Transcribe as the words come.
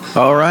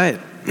All right.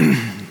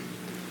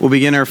 We'll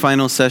begin our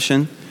final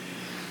session.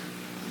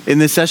 In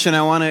this session,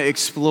 I want to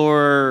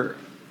explore,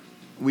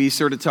 we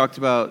sort of talked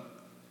about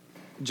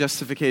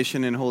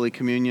justification in Holy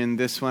Communion.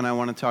 This one, I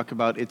want to talk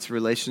about its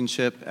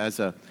relationship as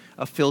a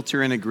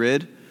filter and a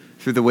grid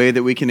through the way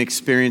that we can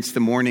experience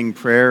the morning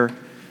prayer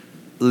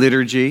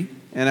liturgy.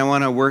 And I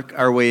want to work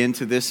our way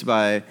into this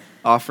by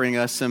offering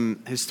us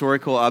some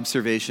historical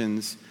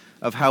observations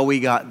of how we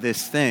got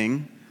this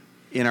thing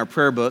in our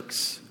prayer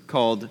books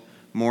called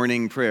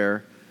morning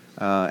prayer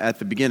at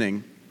the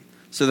beginning.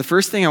 So the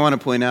first thing I want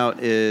to point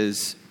out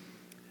is,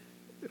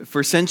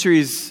 for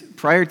centuries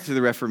prior to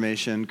the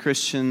Reformation,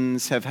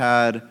 Christians have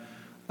had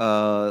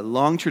a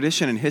long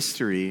tradition and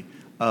history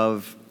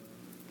of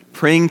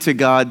praying to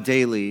God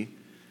daily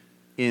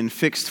in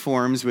fixed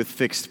forms with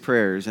fixed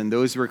prayers, and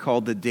those were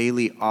called the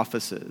daily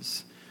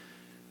offices.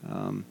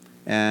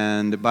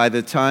 And by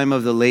the time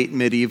of the late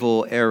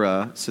medieval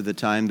era, so the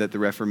time that the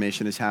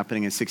Reformation is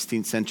happening in the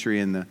 16th century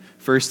and the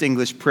first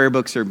English prayer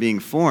books are being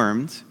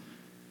formed,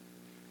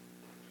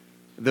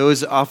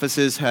 those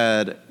offices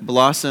had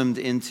blossomed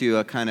into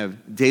a kind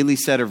of daily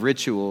set of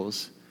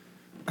rituals.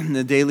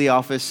 The daily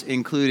office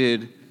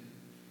included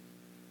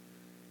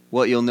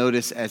what you'll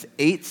notice as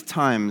 8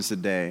 times a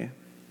day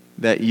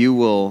that you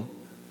will...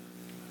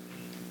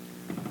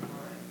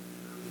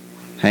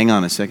 Hang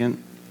on a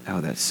second. Oh,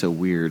 that's so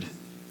weird.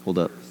 Hold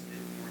up.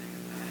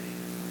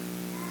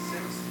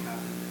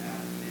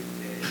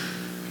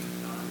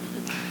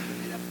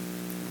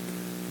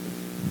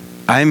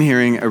 I'm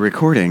hearing a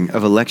recording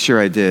of a lecture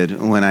I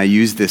did when I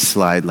used this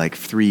slide like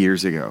 3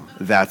 years ago.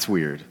 That's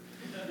weird.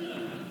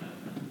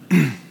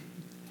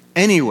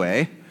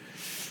 Anyway,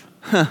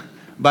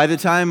 by the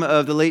time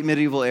of the late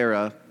medieval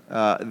era,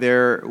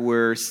 there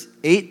were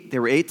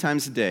 8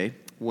 times a day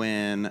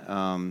when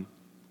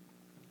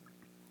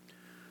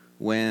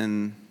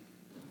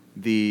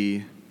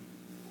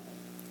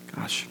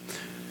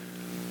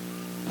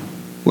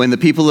the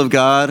people of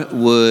God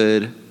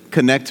would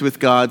connect with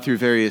God through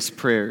various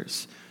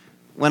prayers.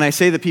 When I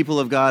say the people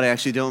of God, I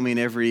actually don't mean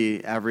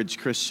every average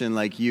Christian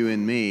like you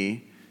and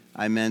me.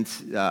 I mean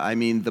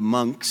the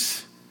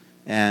monks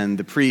and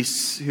the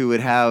priests who would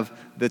have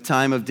the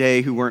time of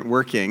day who weren't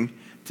working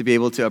to be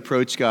able to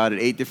approach God at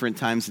 8 different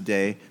times a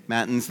day: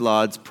 matins,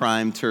 lauds,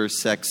 prime, terce,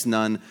 sex,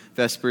 none,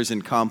 vespers,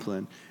 and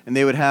compline. And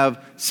they would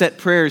have set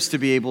prayers to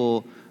be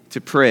able to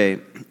pray.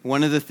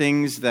 One of the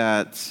things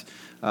that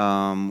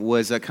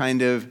was a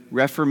kind of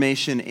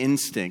Reformation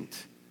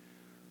instinct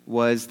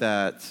was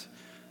that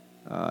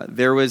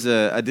there was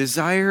a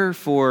desire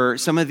for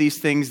some of these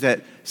things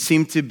that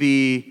seemed to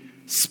be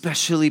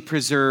specially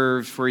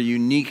preserved for a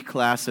unique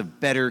class of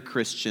better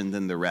Christian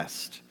than the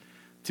rest,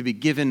 to be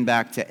given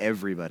back to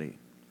everybody.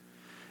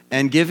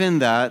 And given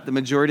that the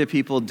majority of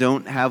people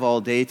don't have all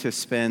day to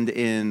spend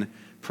in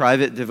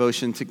private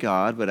devotion to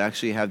God, but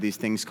actually have these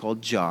things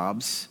called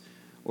jobs,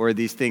 or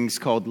these things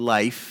called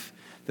life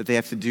that they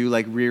have to do,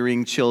 like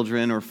rearing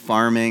children or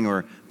farming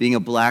or being a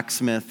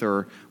blacksmith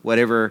or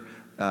whatever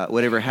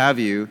have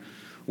you.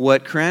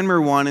 What Cranmer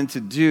wanted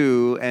to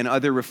do and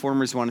other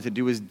reformers wanted to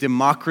do was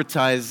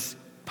democratize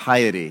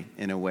piety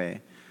in a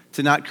way,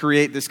 to not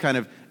create this kind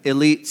of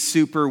elite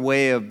super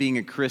way of being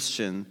a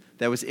Christian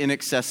that was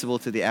inaccessible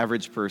to the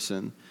average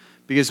person.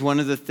 Because one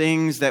of the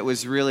things that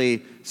was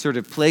really sort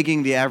of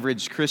plaguing the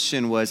average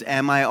Christian was,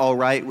 am I all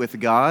right with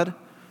God?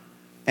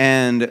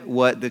 And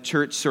what the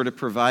church sort of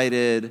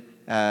provided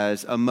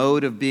as a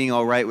mode of being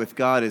all right with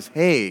God is,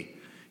 hey,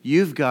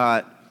 you've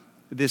got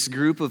this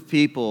group of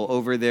people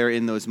over there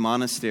in those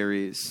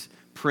monasteries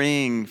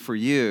praying for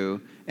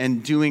you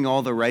and doing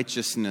all the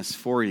righteousness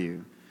for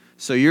you.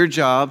 So your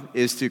job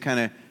is to kind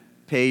of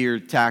pay your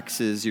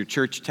taxes, your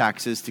church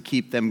taxes, to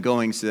keep them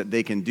going so that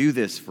they can do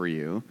this for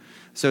you.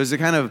 So it's a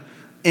kind of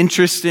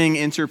interesting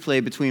interplay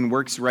between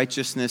works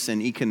righteousness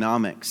and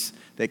economics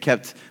that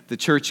kept the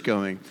church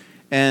going.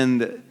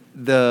 And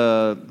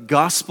the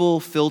gospel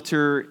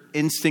filter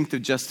instinct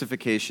of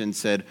justification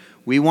said,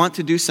 we want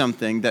to do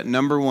something that,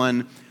 number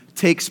one,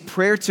 takes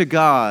prayer to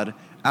God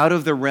out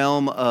of the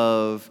realm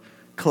of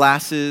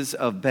classes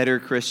of better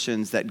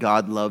Christians that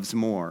God loves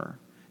more,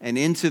 and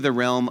into the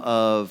realm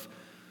of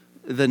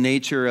the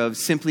nature of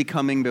simply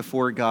coming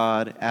before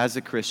God as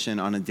a Christian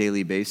on a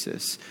daily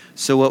basis.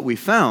 So what we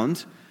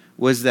found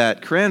was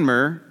that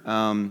Cranmer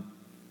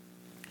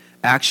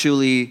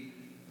actually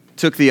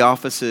took the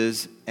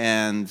offices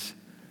and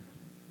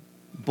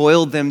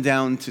boiled them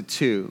down to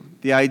 2.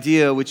 The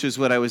idea, which is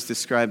what I was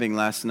describing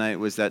last night,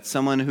 was that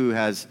someone who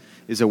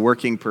is a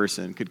working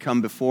person could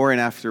come before and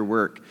after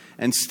work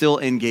and still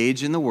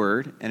engage in the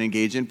Word and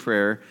engage in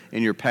prayer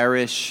in your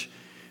parish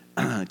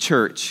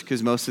church,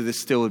 because most of this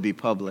still would be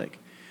public.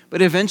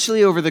 But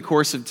eventually, over the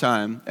course of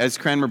time, as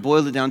Cranmer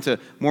boiled it down to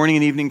morning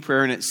and evening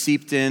prayer, and it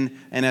seeped in,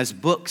 and as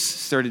books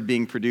started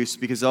being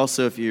produced, because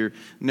also if you're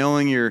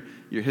knowing your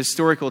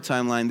historical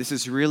timeline, this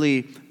is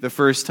really the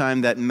first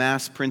time that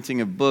mass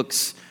printing of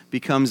books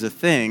becomes a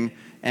thing,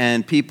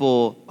 and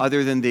people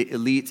other than the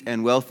elite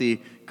and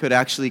wealthy could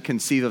actually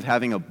conceive of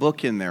having a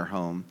book in their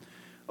home.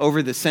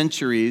 Over the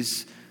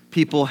centuries,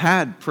 people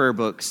had prayer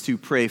books to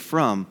pray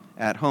from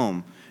at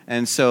home.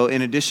 And so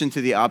in addition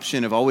to the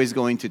option of always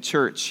going to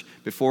church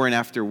before and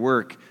after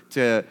work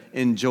to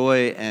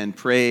enjoy and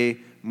pray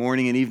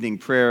morning and evening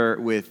prayer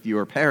with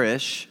your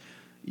parish,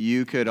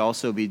 you could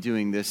also be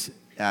doing this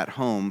at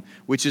home,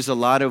 which is a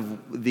lot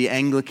of the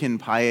Anglican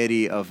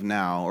piety of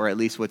now, or at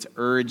least what's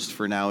urged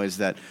for now, is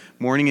that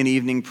morning and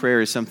evening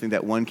prayer is something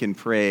that one can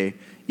pray,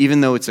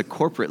 even though it's a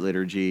corporate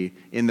liturgy,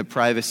 in the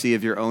privacy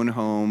of your own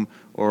home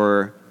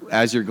or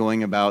as you're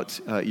going about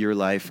your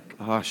life.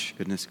 Gosh,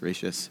 goodness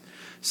gracious.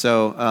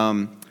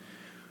 So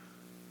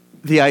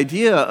the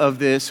idea of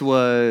this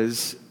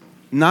was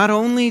not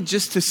only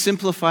just to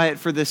simplify it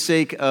for the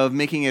sake of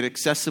making it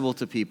accessible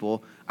to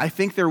people. I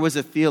think there was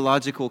a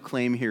theological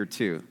claim here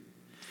too.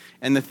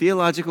 And the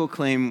theological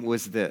claim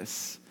was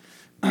this: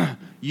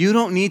 you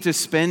don't need to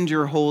spend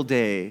your whole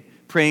day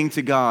praying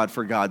to God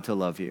for God to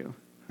love you.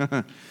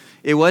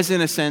 It was, in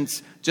a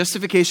sense,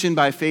 justification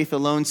by faith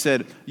alone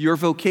said, your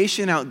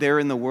vocation out there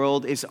in the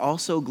world is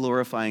also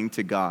glorifying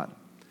to God.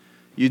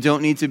 You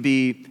don't need to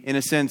be, in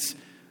a sense,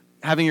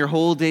 having your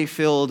whole day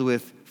filled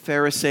with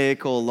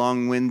Pharisaical,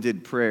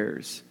 long-winded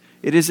prayers.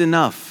 It is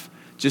enough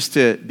just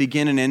to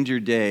begin and end your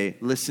day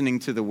listening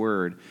to the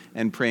Word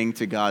and praying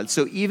to God.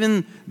 So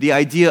even the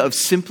idea of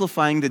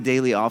simplifying the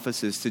daily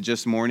offices to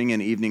just morning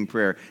and evening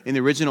prayer. In the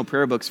original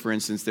prayer books, for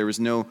instance, there was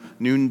no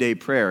noonday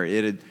prayer.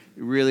 It had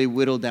really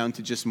whittled down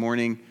to just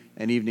morning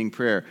and evening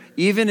prayer.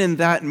 Even in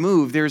that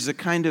move, there's a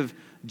kind of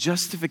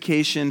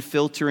justification,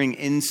 filtering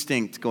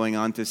instinct going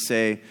on to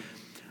say,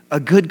 a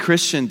good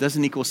Christian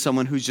doesn't equal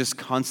someone who's just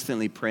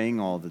constantly praying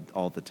all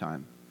the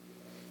time.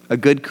 A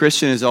good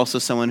Christian is also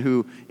someone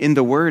who, in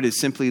the Word, is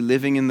simply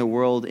living in the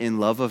world in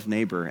love of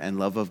neighbor and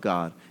love of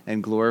God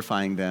and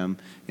glorifying them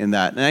in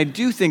that. And I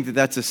do think that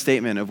that's a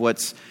statement of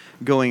what's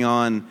going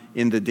on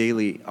in the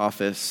daily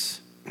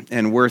office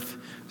and worth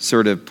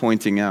sort of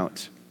pointing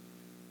out.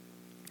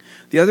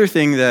 The other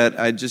thing that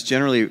I just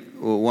generally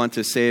want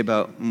to say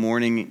about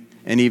morning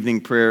and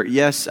evening prayer,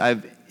 yes,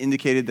 I've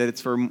indicated that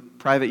it's for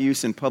private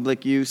use and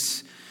public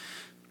use.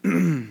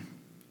 It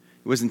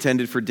was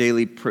intended for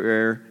daily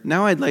prayer.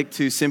 Now I'd like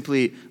to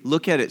simply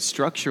look at it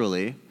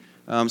structurally.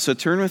 So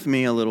turn with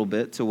me a little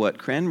bit to what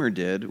Cranmer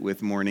did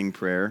with morning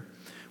prayer.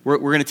 We're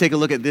going to take a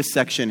look at this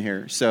section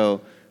here.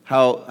 So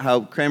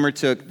how Cranmer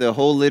took the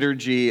whole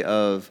liturgy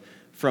of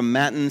from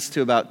Matins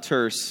to about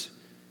Terce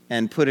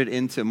and put it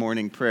into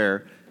morning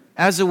prayer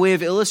as a way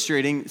of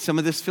illustrating some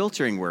of this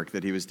filtering work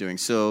that he was doing.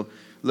 So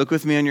look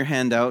with me on your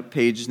handout,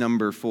 page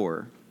number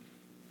 4.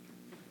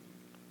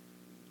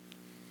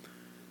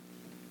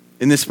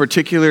 In this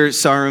particular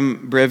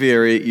Sarum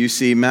Breviary, you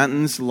see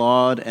Matins,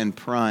 Laud, and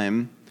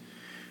Prime.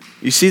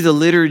 You see the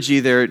liturgy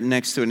there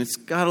next to it, and it's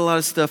got a lot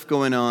of stuff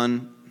going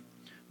on.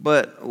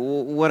 But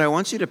what I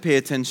want you to pay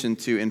attention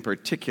to in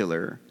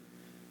particular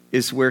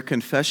is where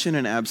confession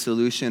and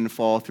absolution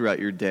fall throughout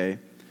your day.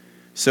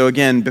 So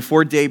again,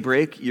 before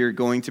daybreak, you're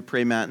going to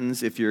pray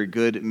Matins if you're a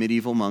good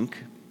medieval monk.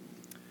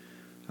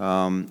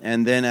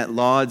 And then at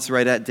Lauds,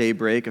 right at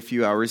daybreak, a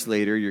few hours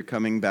later, you're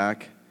coming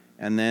back.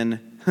 And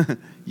then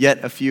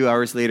yet a few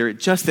hours later,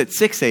 just at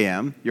 6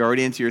 a.m., you're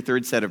already into your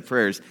third set of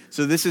prayers.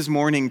 So this is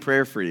morning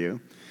prayer for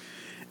you.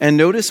 And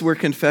notice where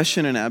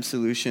confession and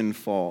absolution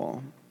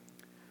fall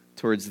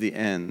towards the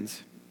end.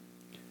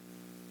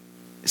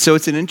 So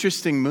it's an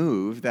interesting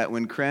move that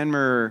when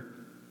Cranmer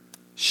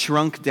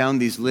shrunk down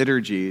these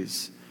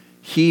liturgies,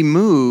 he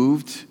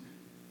moved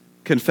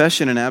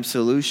confession and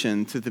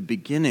absolution to the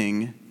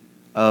beginning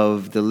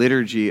of the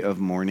liturgy of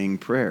morning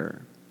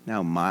prayer.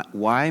 Now,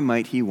 why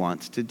might he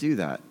want to do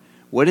that?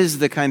 What is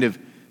the kind of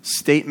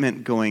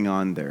statement going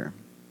on there?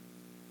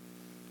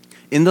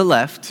 In the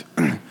left,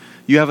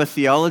 you have a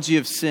theology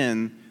of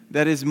sin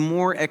that is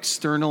more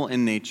external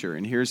in nature.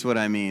 And here's what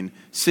I mean.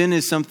 Sin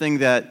is something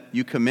that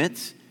you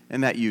commit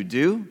and that you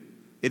do.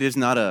 It is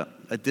not a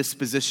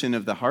disposition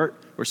of the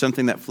heart or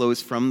something that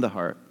flows from the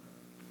heart.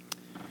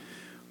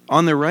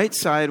 On the right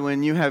side,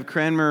 when you have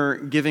Cranmer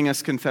giving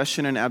us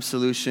confession and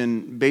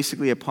absolution,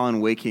 basically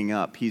upon waking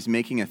up, he's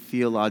making a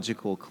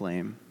theological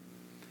claim.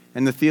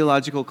 And the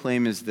theological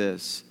claim is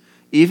this: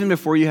 even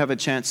before you have a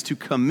chance to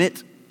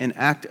commit an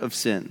act of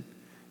sin,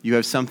 you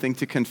have something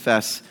to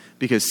confess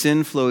because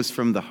sin flows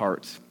from the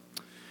heart.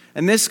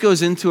 And this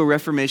goes into a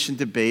Reformation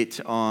debate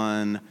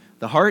on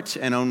the heart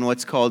and on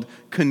what's called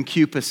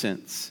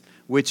concupiscence,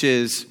 which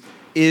is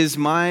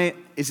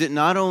it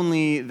not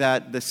only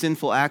that the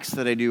sinful acts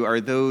that I do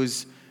are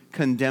those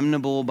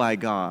condemnable by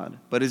God,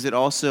 but is it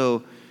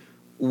also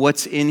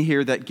what's in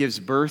here that gives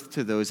birth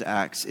to those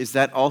acts? Is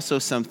that also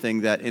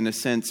something that, in a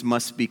sense,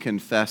 must be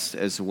confessed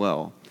as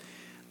well?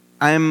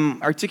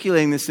 I'm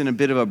articulating this in a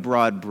bit of a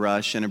broad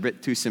brush and a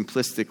bit too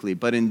simplistically,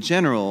 but in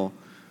general,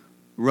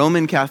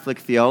 Roman Catholic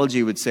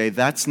theology would say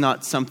that's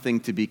not something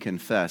to be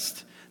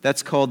confessed.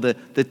 That's called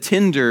the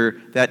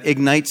tinder that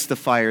ignites the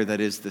fire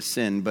that is the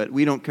sin. But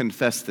we don't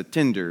confess the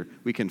tinder,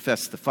 we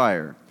confess the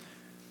fire.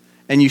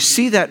 And you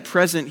see that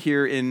present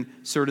here in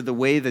sort of the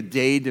way the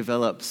day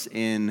develops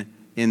in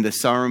the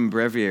Sarum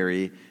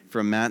Breviary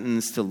from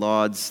Matins to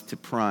Lauds to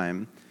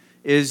Prime.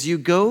 is you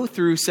go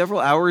through several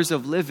hours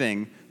of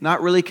living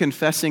not really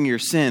confessing your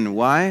sin.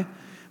 Why?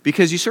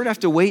 Because you sort of have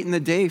to wait in the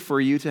day for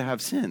you to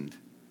have sinned.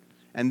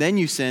 And then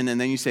you sin, and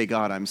then you say,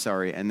 God, I'm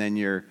sorry. And then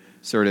you're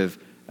sort of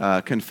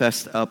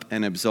confessed up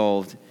and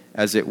absolved,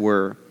 as it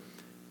were.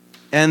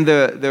 And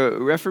the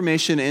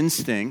Reformation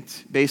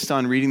instinct, based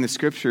on reading the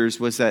Scriptures,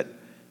 was that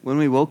when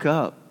we woke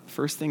up,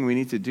 first thing we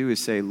need to do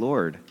is say,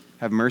 Lord,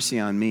 have mercy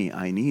on me.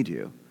 I need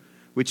you.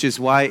 Which is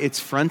why it's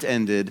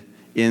front-ended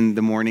in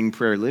the morning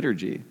prayer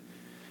liturgy.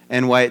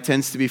 And why it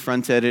tends to be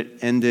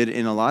front-ended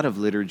in a lot of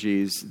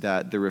liturgies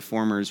that the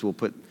Reformers will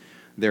put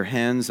their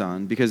hands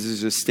on. Because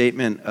there's a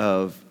statement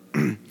of,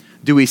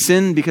 do we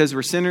sin because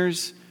we're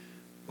sinners?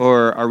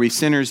 Or are we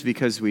sinners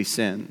because we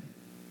sin?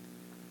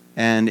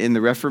 And in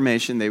the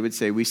Reformation, they would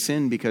say, we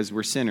sin because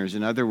we're sinners.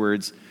 In other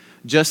words,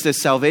 just as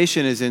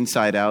salvation is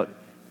inside out,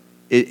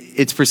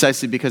 it's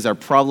precisely because our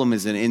problem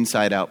is an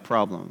inside-out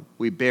problem.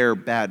 We bear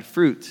bad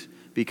fruit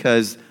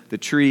because the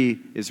tree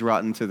is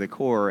rotten to the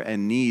core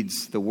and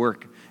needs the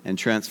work and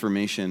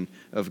transformation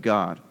of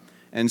God.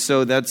 And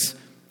so that's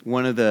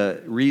one of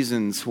the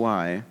reasons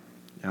why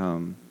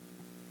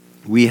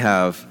we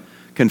have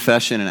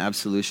confession and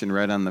absolution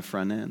right on the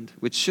front end,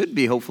 which should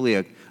be hopefully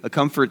a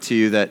comfort to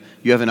you that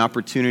you have an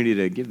opportunity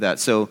to give that.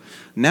 So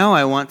now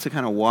I want to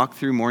kind of walk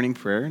through morning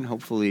prayer and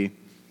hopefully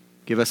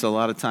give us a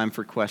lot of time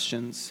for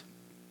questions.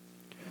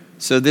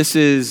 So this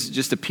is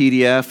just a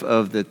PDF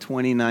of the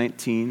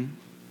 2019.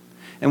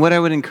 And what I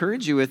would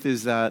encourage you with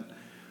is that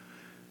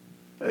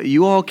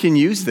you all can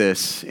use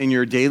this in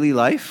your daily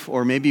life,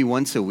 or maybe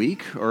once a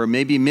week, or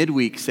maybe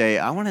midweek say,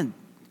 I want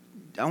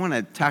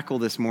to tackle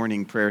this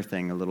morning prayer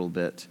thing a little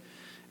bit.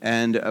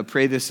 And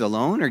pray this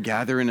alone, or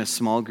gather in a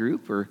small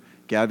group, or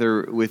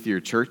gather with your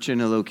church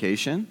in a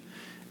location,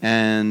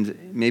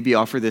 and maybe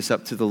offer this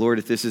up to the Lord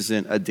if this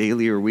isn't a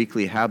daily or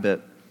weekly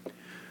habit.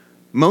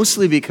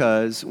 Mostly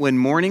because when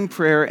morning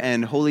prayer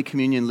and Holy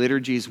Communion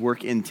liturgies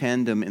work in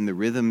tandem in the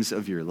rhythms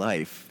of your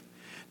life,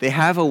 they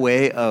have a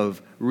way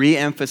of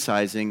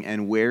re-emphasizing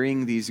and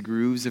wearing these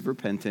grooves of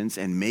repentance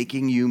and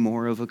making you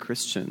more of a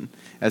Christian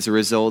as a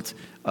result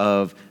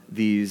of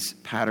these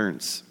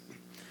patterns.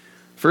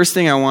 First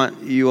thing I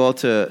want you all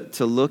to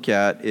look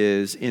at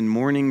is in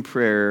morning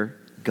prayer,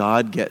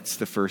 God gets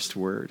the first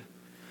word.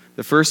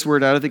 The first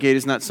word out of the gate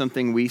is not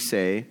something we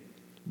say,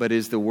 but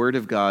is the word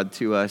of God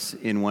to us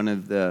in one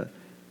of the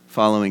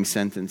following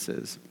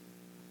sentences.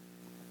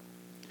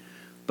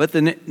 But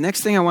the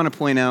next thing I want to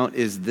point out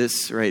is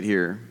this right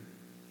here.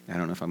 I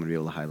don't know if I'm going to be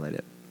able to highlight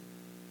it.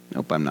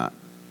 Nope, I'm not.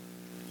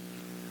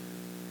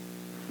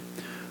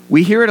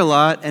 We hear it a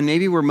lot, and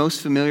maybe we're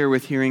most familiar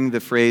with hearing the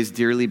phrase,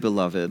 dearly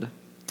beloved,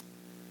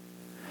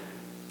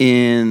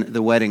 in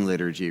the wedding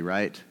liturgy,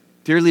 right?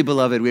 Dearly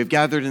beloved, we have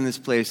gathered in this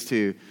place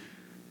to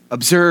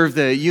observe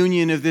the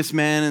union of this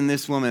man and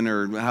this woman,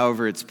 or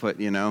however it's put,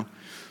 you know.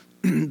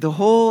 The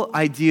whole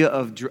idea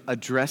of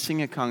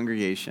addressing a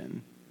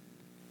congregation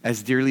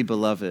as dearly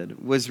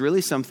beloved was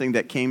really something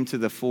that came to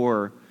the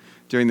fore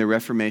during the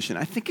Reformation.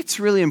 I think it's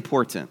really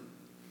important.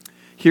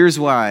 Here's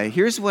why.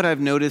 Here's what I've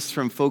noticed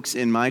from folks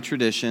in my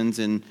traditions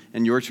and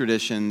your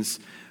traditions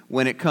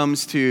when it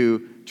comes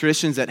to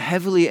traditions that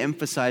heavily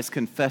emphasize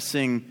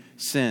confessing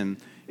sin,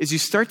 is you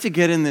start to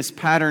get in this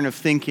pattern of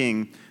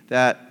thinking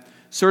that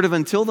sort of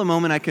until the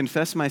moment I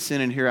confess my sin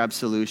and hear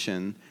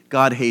absolution,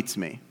 God hates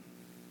me.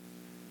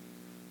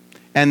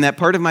 And that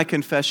part of my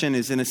confession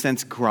is, in a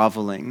sense,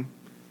 groveling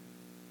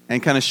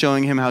and kind of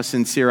showing him how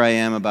sincere I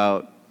am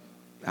about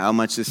how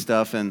much this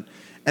stuff. And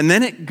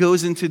then it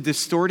goes into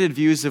distorted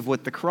views of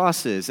what the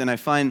cross is. And I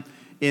find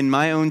in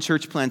my own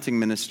church planting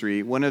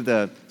ministry, one of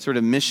the sort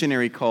of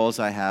missionary calls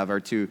I have are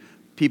to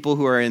people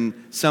who are in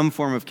some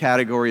form of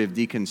category of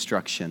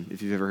deconstruction,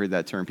 if you've ever heard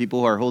that term.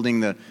 People who are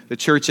holding the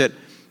church at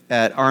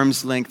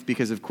arm's length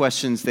because of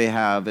questions they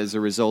have as a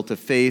result of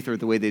faith or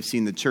the way they've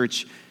seen the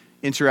church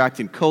interact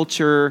in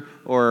culture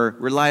or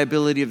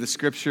reliability of the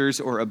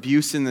scriptures or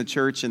abuse in the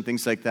church and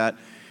things like that.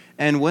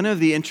 And one of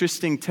the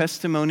interesting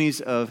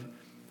testimonies of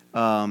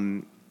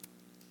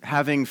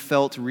having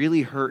felt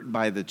really hurt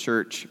by the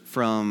church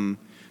from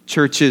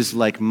churches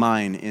like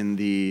mine in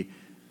the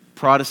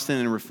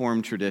Protestant and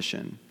Reformed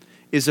tradition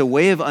is a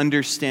way of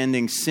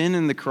understanding sin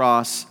and the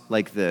cross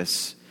like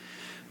this.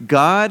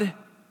 God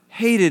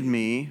hated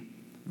me,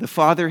 the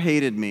Father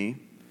hated me,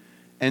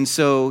 and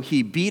so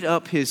he beat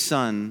up his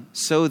Son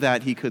so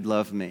that he could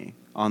love me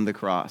on the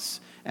cross.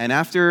 And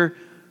after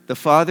the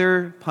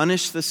Father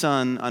punished the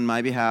Son on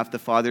my behalf, the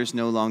Father's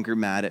no longer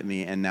mad at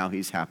me, and now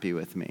he's happy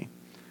with me.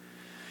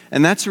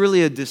 And that's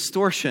really a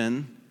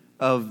distortion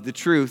of the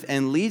truth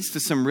and leads to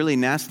some really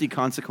nasty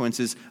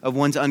consequences of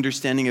one's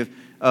understanding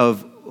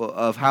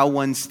of how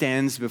one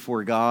stands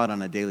before God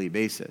on a daily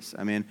basis.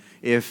 I mean,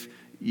 if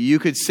you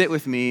could sit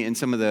with me in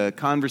some of the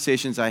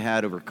conversations I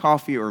had over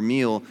coffee or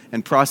meal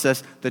and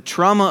process the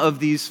trauma of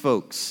these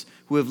folks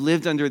who have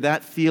lived under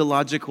that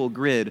theological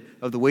grid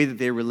of the way that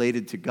they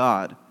related to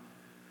God.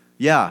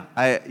 Yeah,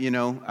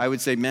 I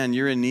would say, man,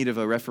 you're in need of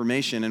a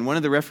reformation. And one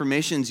of the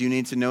reformations you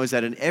need to know is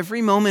that in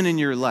every moment in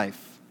your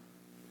life,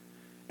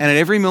 And at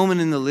every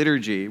moment in the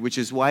liturgy, which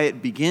is why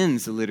it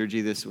begins the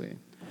liturgy this way,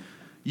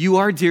 you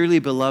are dearly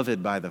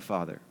beloved by the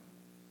Father.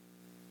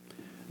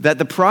 That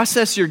the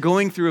process you're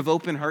going through of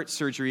open heart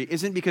surgery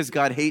isn't because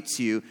God hates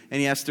you and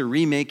he has to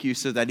remake you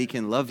so that he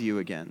can love you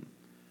again.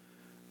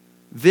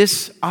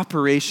 This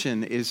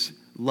operation is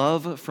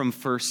love from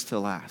first to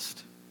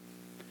last.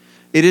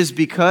 It is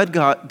because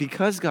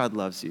God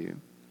loves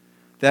you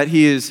that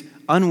he is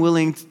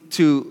unwilling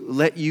to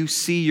let you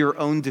see your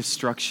own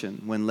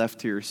destruction when left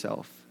to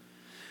yourself.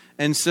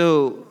 And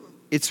so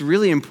it's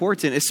really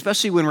important,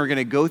 especially when we're going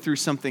to go through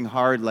something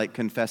hard like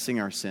confessing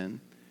our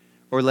sin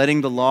or letting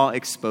the law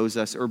expose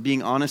us or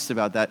being honest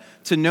about that,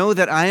 to know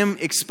that I am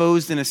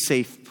exposed in a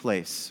safe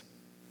place.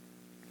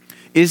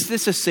 Is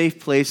this a safe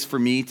place for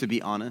me to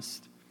be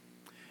honest?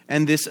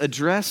 And this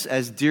address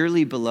as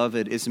dearly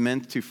beloved is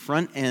meant to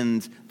front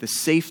end the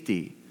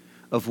safety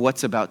of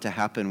what's about to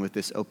happen with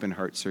this open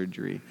heart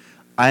surgery.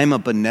 I am a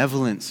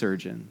benevolent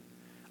surgeon.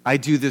 I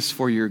do this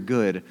for your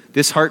good.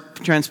 This heart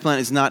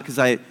transplant is not because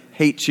I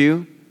hate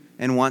you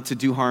and want to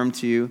do harm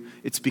to you.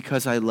 It's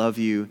because I love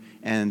you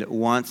and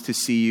want to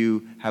see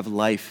you have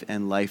life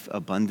and life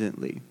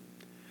abundantly.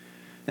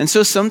 And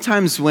so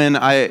sometimes when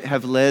I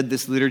have led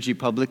this liturgy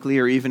publicly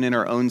or even in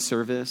our own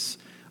service,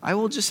 I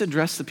will just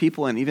address the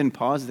people and even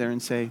pause there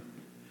and say,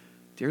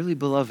 dearly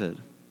beloved,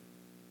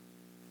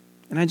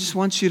 and I just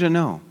want you to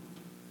know,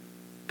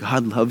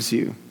 God loves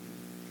you.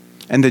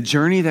 And the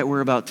journey that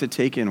we're about to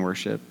take in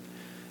worship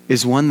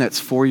is one that's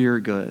for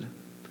your good.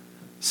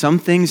 Some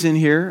things in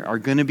here are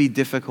going to be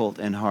difficult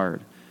and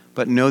hard,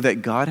 but know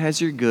that God has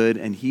your good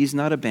and he's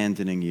not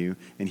abandoning you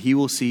and he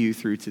will see you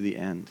through to the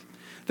end.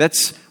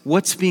 That's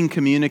what's being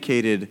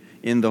communicated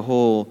in the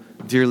whole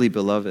dearly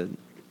beloved.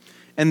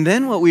 And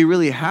then what we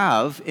really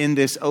have in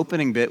this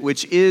opening bit,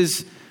 which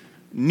is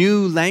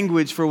new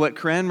language for what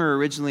Cranmer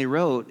originally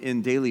wrote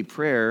in daily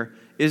prayer,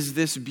 is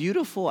this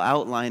beautiful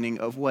outlining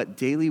of what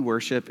daily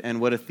worship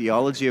and what a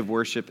theology of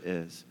worship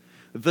is.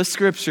 The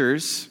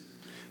scriptures,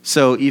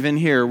 so even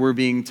here we're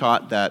being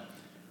taught that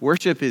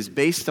worship is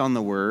based on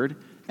the word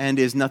and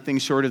is nothing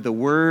short of the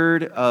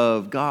word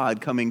of God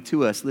coming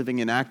to us,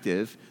 living and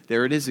active.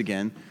 There it is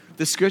again.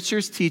 The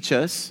scriptures teach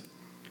us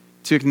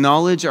to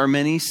acknowledge our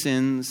many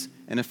sins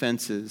and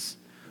offenses,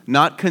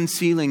 not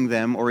concealing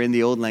them, or in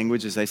the old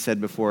language, as I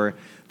said before,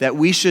 that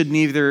we should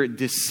neither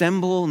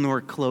dissemble nor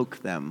cloak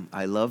them.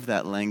 I love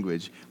that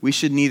language. We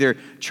should neither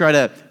try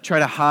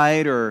to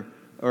hide or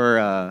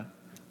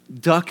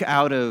duck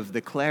out of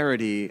the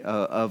clarity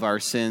of our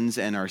sins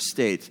and our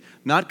state,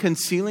 not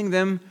concealing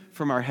them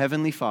from our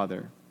Heavenly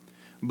Father,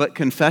 but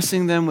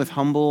confessing them with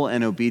humble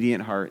and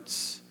obedient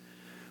hearts,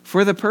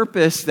 for the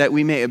purpose that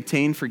we may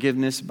obtain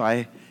forgiveness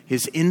by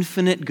his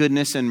infinite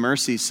goodness and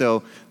mercy.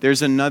 So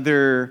there's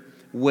another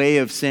way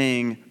of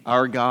saying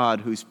our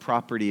God, whose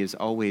property is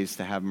always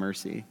to have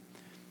mercy.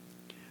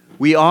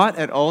 We ought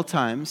at all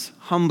times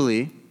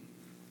humbly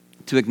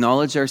to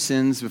acknowledge our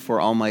sins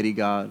before Almighty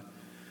God,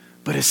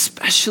 but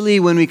especially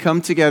when we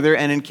come together,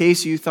 and in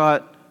case you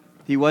thought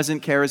he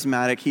wasn't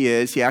charismatic, he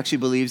is. He actually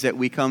believes that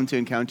we come to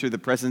encounter the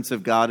presence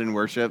of God in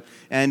worship.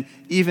 And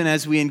even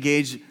as we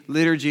engage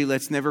liturgy,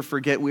 let's never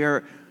forget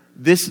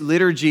this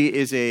liturgy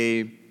is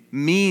a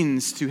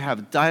means to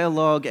have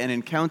dialogue and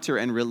encounter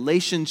and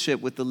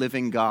relationship with the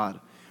living God.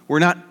 We're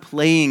not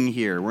playing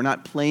here. We're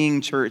not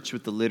playing church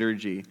with the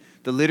liturgy.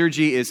 The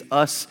liturgy is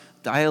us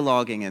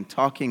dialoguing and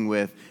talking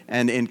with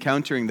and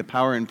encountering the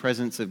power and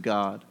presence of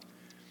God.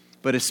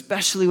 But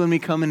especially when we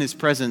come in his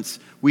presence,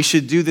 we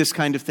should do this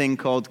kind of thing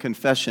called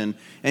confession.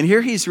 And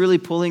here he's really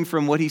pulling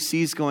from what he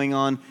sees going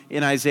on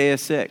in Isaiah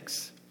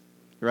 6,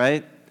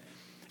 right?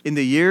 In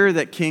the year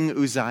that King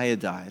Uzziah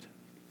died,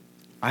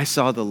 I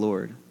saw the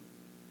Lord.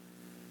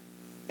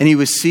 And he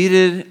was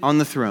seated on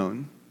the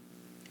throne,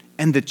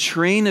 and the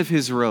train of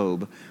his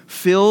robe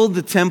filled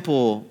the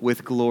temple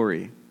with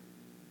glory.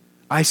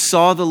 I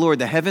saw the Lord.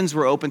 The heavens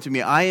were open to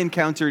me. I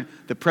encountered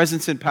the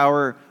presence and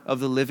power of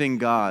the living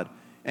God.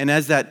 And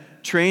as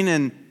that train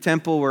and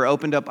temple were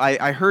opened up,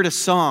 I heard a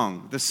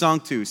song, the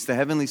Sanctus, the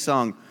heavenly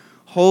song.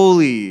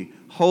 Holy,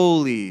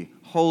 holy,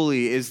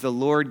 holy is the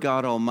Lord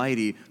God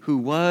Almighty, who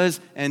was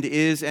and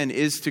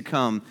is to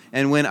come.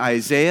 And when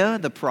Isaiah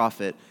the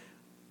prophet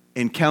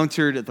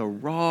encountered the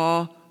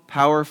raw,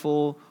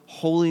 powerful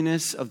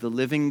holiness of the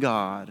living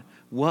God,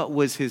 what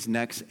was his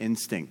next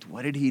instinct?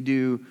 What did he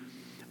do?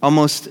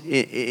 Almost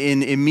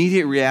in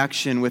immediate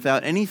reaction,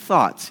 without any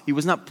thoughts. He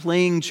was not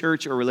playing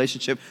church or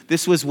relationship.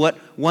 This was what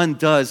one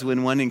does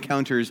when one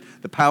encounters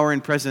the power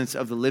and presence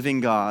of the living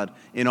God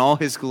in all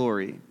his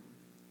glory.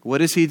 What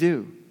does he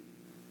do?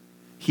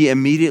 He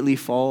immediately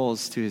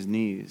falls to his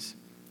knees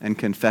and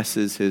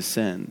confesses his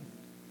sin.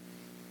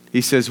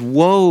 He says,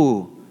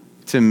 "Woe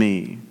to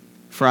me,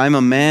 for I'm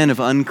a man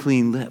of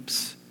unclean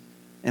lips,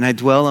 and I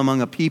dwell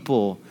among a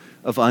people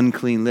of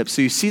unclean lips."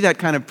 So you see that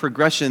kind of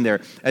progression there.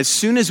 As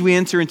soon as we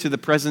enter into the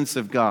presence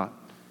of God,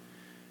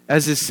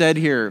 as is said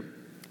here,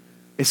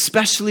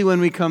 especially when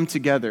we come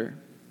together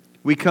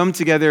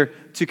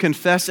to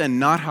confess and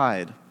not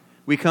hide.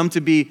 We come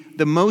to be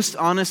the most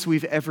honest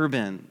we've ever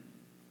been.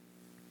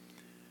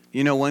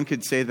 One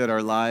could say that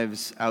our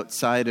lives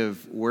outside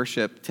of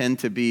worship tend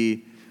to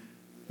be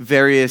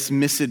various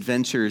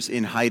misadventures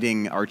in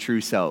hiding our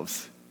true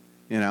selves.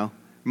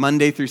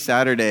 Monday through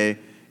Saturday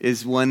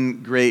is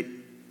one great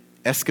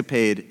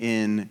escapade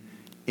in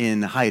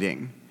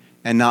hiding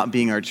and not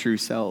being our true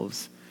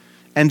selves.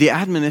 And the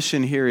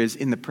admonition here is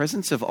in the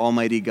presence of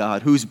Almighty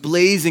God, whose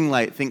blazing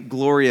light, think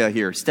Gloria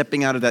here,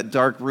 stepping out of that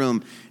dark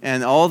room,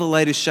 and all the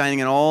light is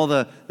shining and all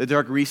the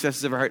dark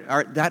recesses of our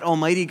heart. That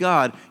Almighty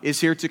God is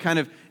here to kind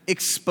of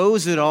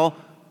expose it all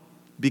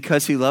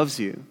because he loves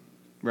you,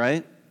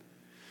 right?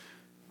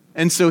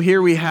 And so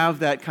here we have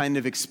that kind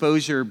of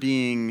exposure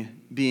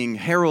being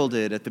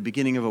heralded at the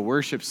beginning of a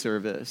worship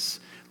service,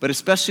 but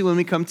especially when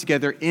we come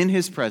together in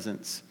his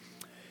presence.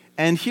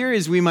 And here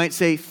is, we might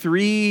say,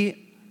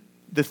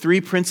 the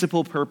three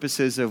principal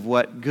purposes of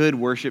what good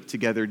worship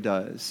together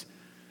does.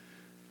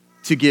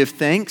 To give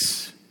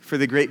thanks for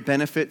the great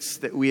benefits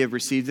that we have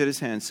received at his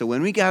hand. So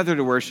when we gather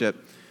to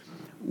worship,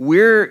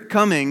 we're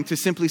coming to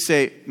simply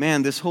say,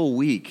 man, this whole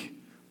week,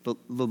 the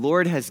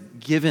Lord has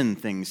given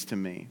things to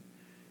me.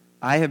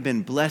 I have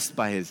been blessed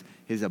by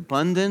his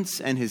abundance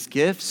and his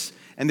gifts.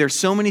 And there's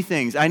so many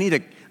things. I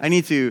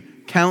need to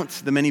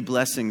count the many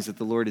blessings that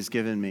the Lord has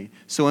given me.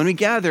 So when we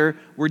gather,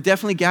 we're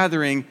definitely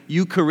gathering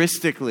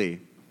Eucharistically,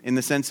 in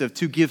the sense of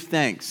to give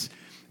thanks.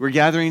 We're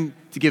gathering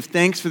to give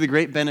thanks for the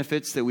great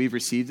benefits that we've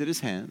received at his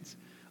hands.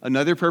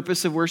 Another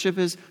purpose of worship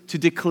is to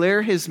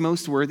declare his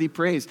most worthy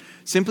praise.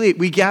 Simply,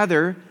 we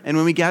gather, and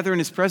when we gather in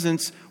his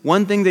presence,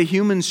 one thing that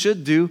humans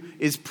should do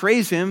is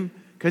praise him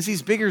because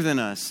he's bigger than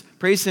us.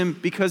 Praise him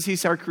because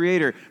he's our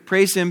creator.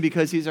 Praise him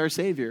because he's our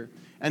savior.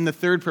 And the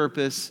third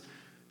purpose,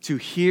 to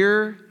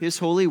hear his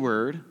holy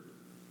word.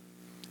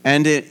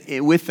 And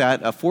with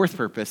that, a fourth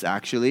purpose,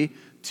 actually,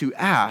 to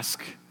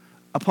ask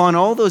upon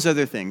all those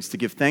other things, to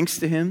give thanks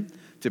to him,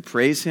 to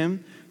praise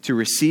him, to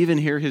receive and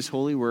hear his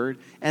holy word,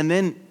 and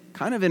then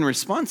kind of in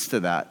response to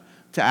that,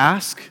 to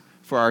ask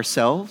for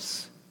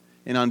ourselves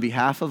and on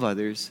behalf of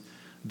others,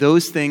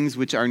 those things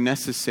which are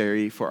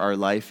necessary for our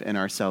life and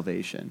our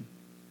salvation.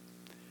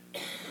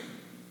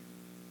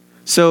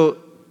 So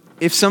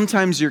if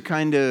sometimes you're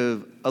kind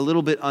of a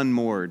little bit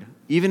unmoored,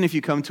 even if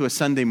you come to a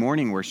Sunday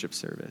morning worship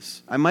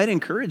service, I might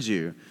encourage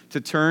you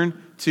to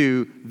turn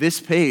to this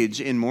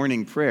page in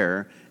morning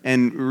prayer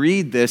and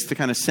read this to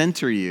kind of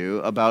center you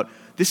about,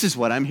 this is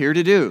what I'm here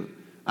to do.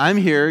 I'm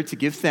here to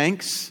give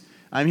thanks.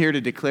 I'm here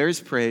to declare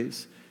his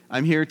praise.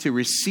 I'm here to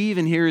receive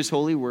and hear his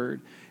holy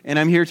word. And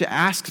I'm here to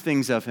ask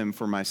things of him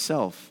for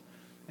myself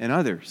and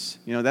others.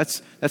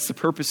 That's the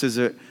purposes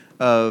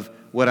of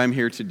what I'm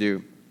here to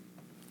do.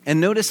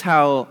 And notice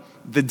how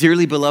the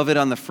dearly beloved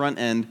on the front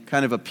end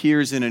kind of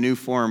appears in a new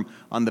form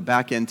on the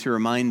back end to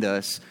remind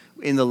us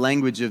in the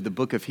language of the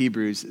book of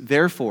Hebrews,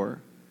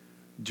 therefore,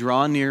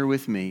 draw near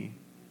with me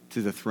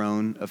to the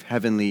throne of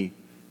heavenly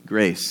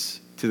grace,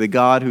 to the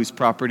God whose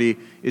property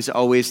is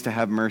always to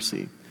have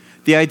mercy.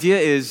 The idea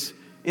is,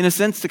 in a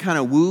sense, to kind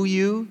of woo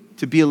you,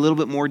 to be a little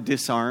bit more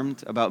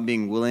disarmed about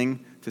being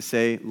willing to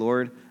say,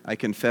 Lord, I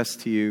confess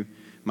to you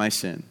my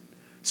sin.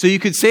 So you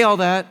could say all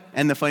that,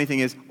 and the funny thing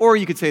is, or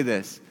you could say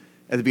this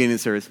at the beginning of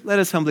the service, let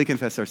us humbly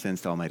confess our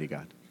sins to Almighty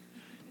God.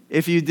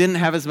 If you didn't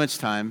have as much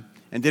time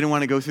and didn't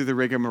want to go through the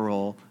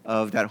rigmarole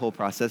of that whole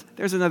process,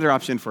 there's another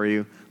option for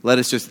you.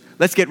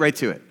 Let's get right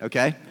to it,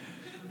 okay?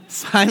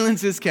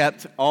 Silence is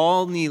kept,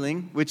 all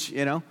kneeling, which,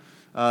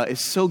 is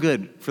so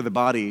good for the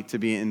body to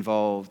be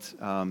involved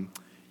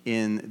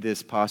in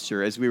this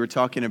posture. As we were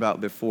talking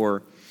about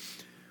before,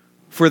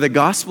 for the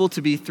gospel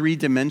to be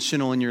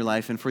three-dimensional in your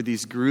life and for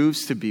these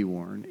grooves to be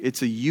worn,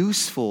 it's a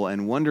useful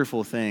and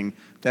wonderful thing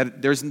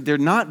that there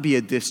not be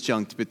a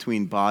disjunct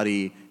between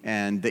body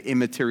and the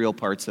immaterial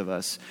parts of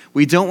us.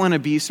 We don't want to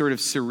be sort of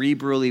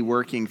cerebrally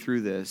working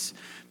through this,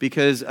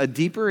 because a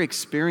deeper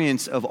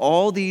experience of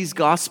all these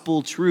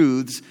gospel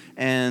truths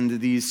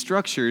and these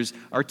structures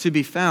are to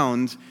be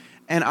found.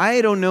 And I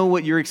don't know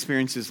what your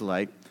experience is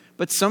like,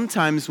 but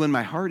sometimes when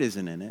my heart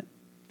isn't in it,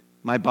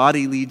 my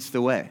body leads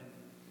the way.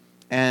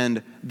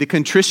 And the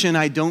contrition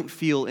I don't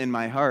feel in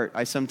my heart,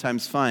 I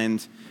sometimes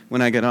find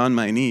when I get on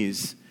my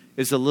knees,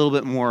 is a little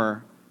bit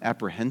more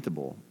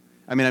apprehendable.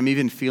 I mean, I'm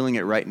even feeling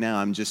it right now.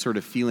 I'm just sort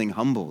of feeling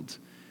humbled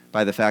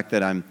by the fact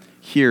that I'm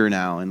here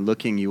now and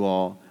looking you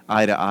all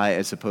eye to eye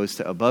as opposed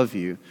to above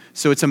you.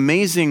 So it's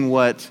amazing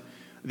what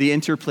the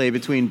interplay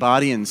between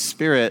body and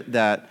spirit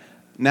that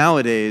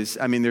nowadays,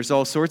 there's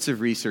all sorts of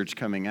research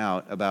coming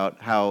out about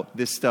how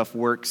this stuff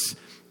works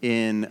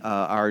in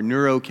our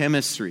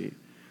neurochemistry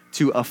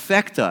to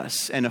affect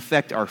us and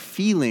affect our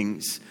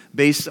feelings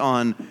based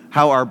on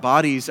how our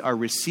bodies are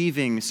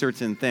receiving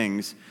certain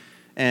things.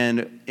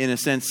 And in a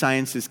sense,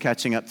 science is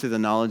catching up to the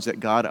knowledge that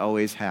God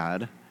always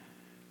had,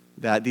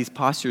 that these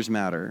postures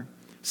matter.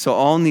 So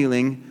all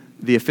kneeling,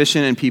 the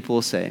efficient and people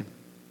will say,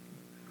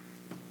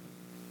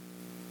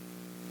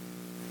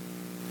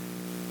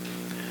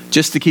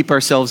 just to keep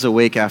ourselves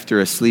awake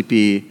after a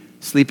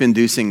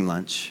sleep-inducing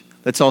lunch,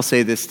 let's all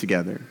say this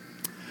together.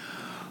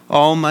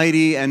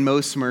 Almighty and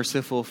most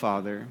merciful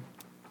Father,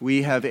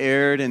 We have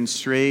erred and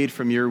strayed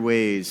from your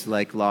ways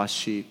like lost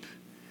sheep.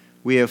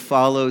 We have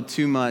followed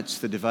too much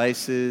the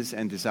devices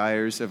and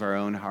desires of our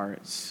own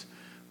hearts.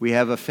 We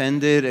have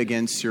offended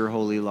against your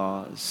holy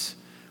laws.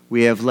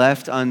 We have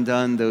left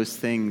undone those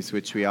things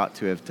which we ought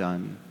to have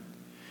done.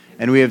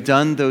 And we have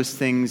done those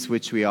things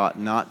which we ought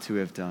not to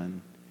have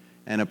done.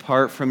 And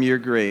apart from your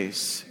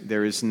grace,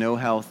 there is no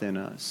health in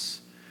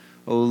us.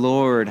 O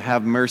Lord,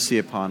 have mercy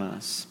upon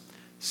us.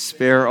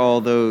 Spare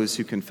all those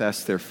who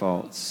confess their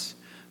faults.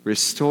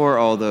 Restore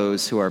all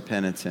those who are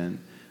penitent,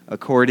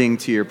 according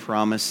to your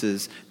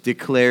promises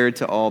declared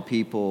to all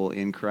people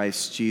in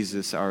Christ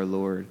Jesus our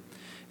Lord.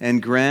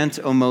 And grant,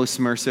 O most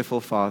merciful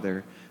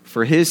Father,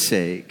 for his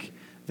sake,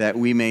 that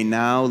we may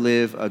now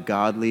live a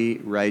godly,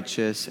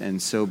 righteous,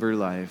 and sober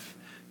life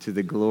to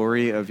the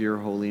glory of your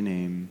holy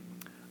name.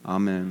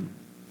 Amen.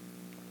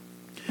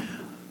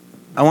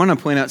 I want to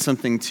point out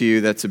something to you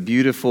that's a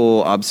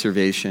beautiful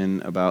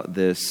observation about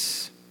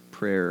this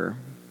prayer.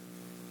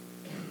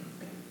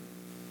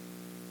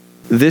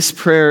 This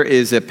prayer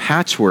is a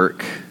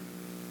patchwork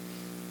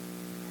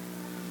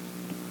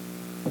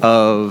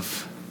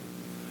of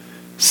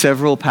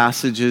several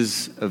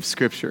passages of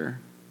Scripture.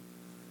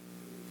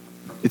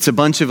 It's a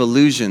bunch of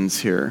allusions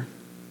here.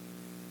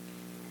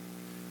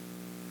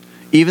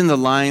 Even the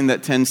line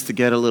that tends to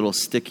get a little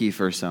sticky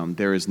for some,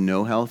 there is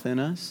no health in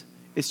us,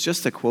 it's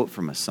just a quote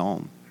from a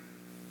psalm.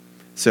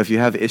 So if you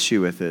have issue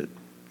with it,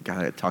 you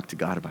gotta talk to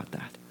God about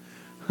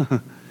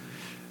that.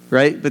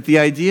 Right? But the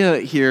idea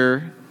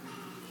here,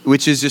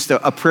 which is just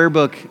a prayer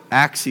book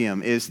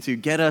axiom, is to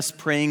get us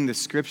praying the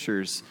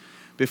Scriptures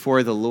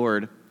before the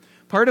Lord.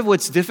 Part of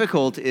what's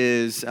difficult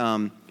is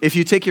if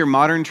you take your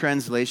modern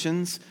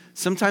translations,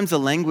 sometimes the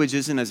language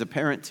isn't as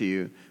apparent to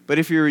you. But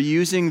if you're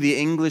using the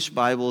English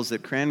Bibles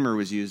that Cranmer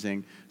was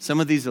using, some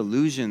of these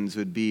allusions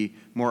would be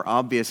more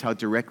obvious how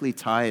directly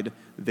tied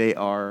they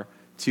are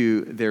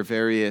to their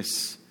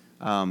various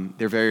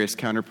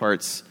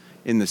counterparts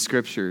in the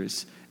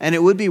Scriptures. And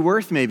it would be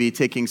worth maybe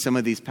taking some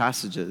of these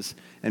passages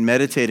and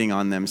meditating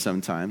on them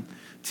sometime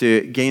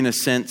to gain a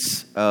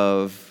sense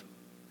of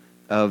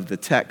the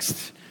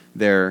text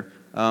there.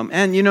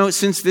 And,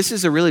 since this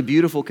is a really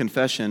beautiful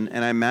confession,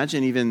 and I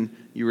imagine even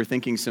you were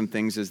thinking some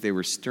things as they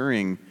were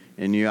stirring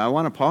in you, I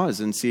want to pause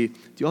and see, do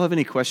you all have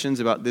any questions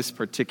about this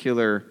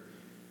particular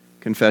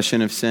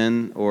confession of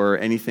sin or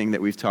anything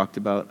that we've talked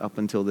about up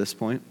until this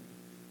point?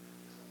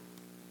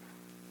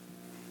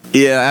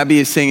 Yeah, Abby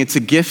is saying it's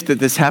a gift that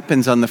this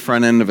happens on the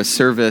front end of a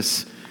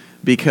service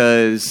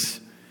because,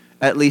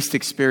 at least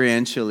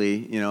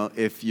experientially,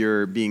 if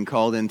you're being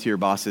called into your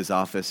boss's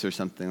office or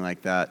something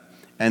like that,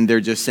 and they're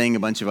just saying a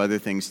bunch of other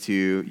things to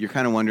you, you're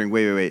kind of wondering,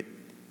 wait,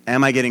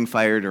 am I getting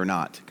fired or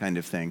not, kind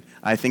of thing.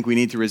 I think we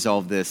need to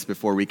resolve this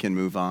before we can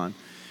move on.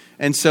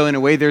 And so in a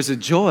way, there's a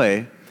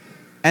joy,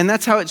 and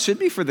that's how it should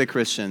be for the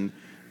Christian.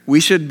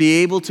 We should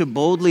be able to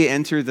boldly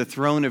enter the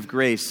throne of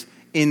grace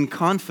in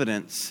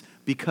confidence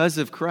because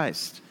of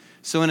Christ.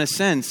 So in a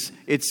sense,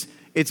 it's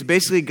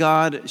basically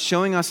God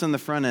showing us on the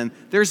front end,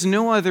 there's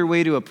no other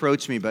way to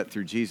approach me but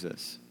through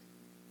Jesus.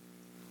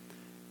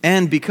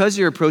 And because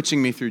you're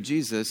approaching me through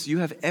Jesus, you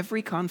have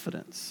every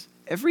confidence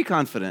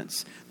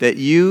that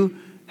you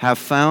have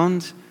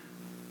found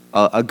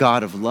a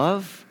God of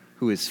love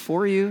who is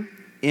for you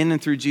in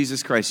and through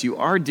Jesus Christ. You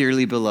are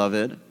dearly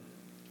beloved,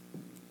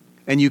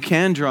 and you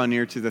can draw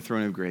near to the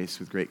throne of grace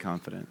with great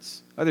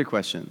confidence. Other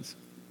questions?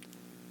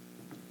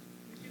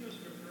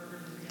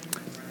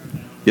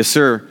 Yes,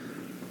 sir.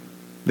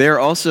 They're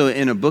also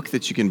in a book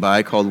that you can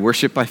buy called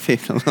Worship by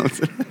Faith Alone.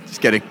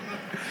 Just kidding.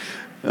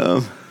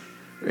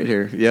 Right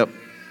here. Yep.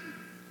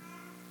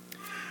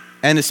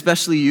 And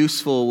especially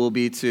useful will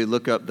be to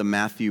look up the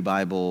Matthew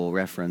Bible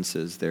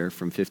references there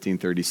from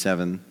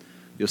 1537.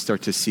 You'll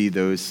start to see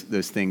those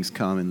things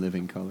come in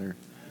living color.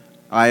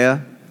 Aya?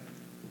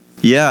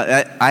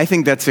 Yeah, I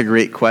think that's a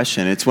great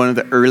question. It's one of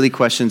the early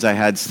questions I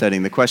had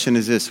studying. The question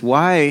is this: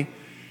 why,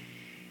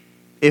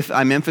 if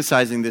I'm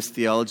emphasizing this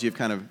theology of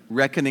kind of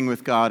reckoning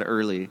with God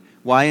early,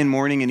 why in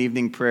morning and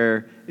evening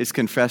prayer is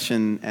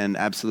confession and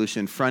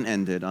absolution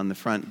front-ended on the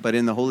front, but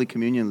in the Holy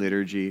Communion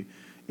liturgy,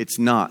 it's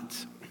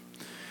not?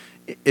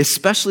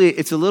 Especially,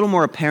 it's a little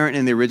more apparent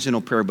in the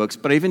original prayer books,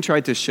 but I even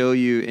tried to show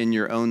you in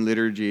your own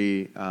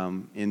liturgy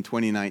in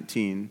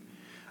 2019.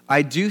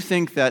 I do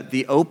think that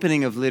the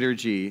opening of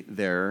liturgy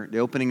there, the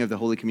opening of the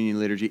Holy Communion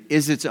liturgy,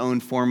 is its own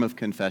form of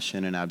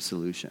confession and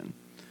absolution.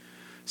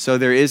 So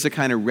there is a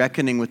kind of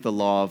reckoning with the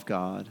law of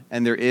God,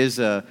 and there is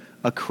a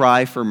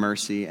cry for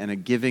mercy and a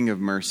giving of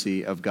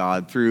mercy of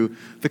God through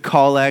the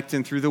collect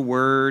and through the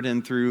word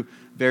and through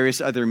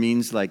various other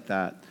means like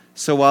that.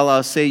 So while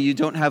I'll say you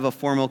don't have a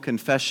formal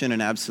confession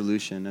and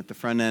absolution at the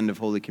front end of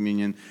Holy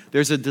Communion,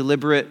 there's a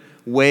deliberate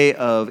way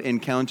of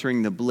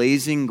encountering the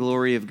blazing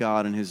glory of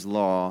God and His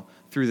law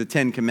through the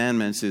Ten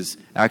Commandments. Is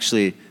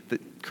actually,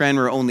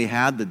 Cranmer only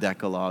had the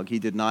Decalogue. He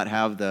did not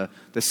have the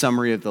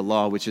summary of the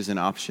law, which is an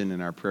option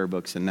in our prayer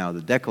books, and now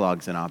the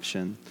Decalogue's an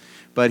option.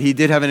 But he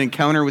did have an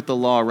encounter with the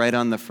law right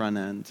on the front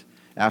end.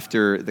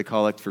 after the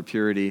collect for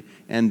purity,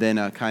 and then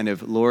a kind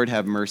of, Lord,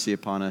 have mercy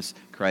upon us,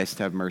 Christ,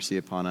 have mercy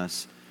upon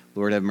us,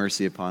 Lord, have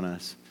mercy upon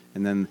us.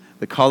 And then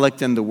the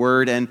collect and the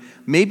word, and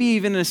maybe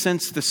even in a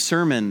sense the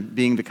sermon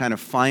being the kind of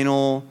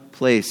final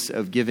place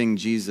of giving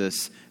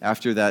Jesus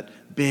after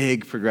that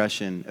big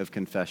progression of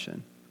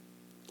confession.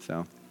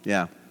 So,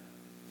 yeah.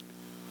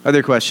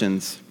 Other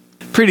questions?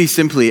 Pretty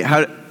simply,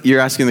 you're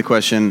asking the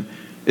question,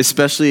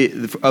 especially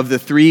of the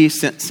three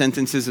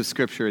sentences of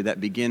Scripture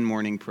that begin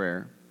morning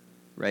prayer,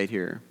 right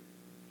here.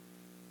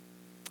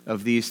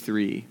 Of these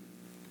three,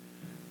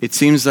 it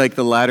seems like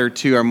the latter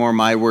two are more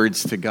my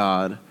words to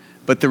God.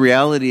 But the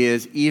reality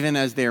is, even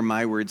as they're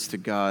my words to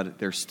God,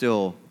 they're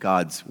still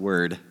God's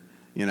word,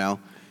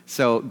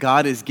 So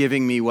God is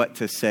giving me what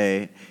to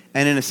say.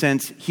 And in a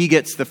sense, he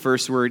gets the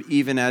first word,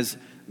 even as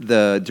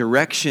the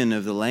direction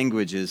of the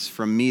language is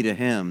from me to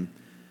him.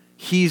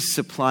 He's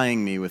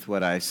supplying me with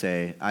what I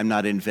say. I'm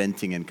not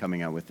inventing and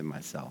coming out with it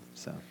myself.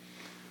 So,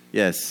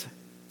 yes.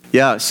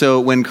 Yeah,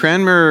 so when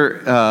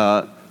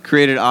Cranmer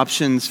created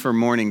options for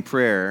morning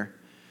prayer,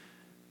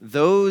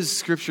 those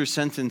scripture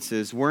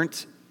sentences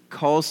weren't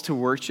calls to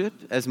worship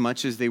as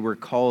much as they were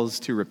calls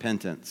to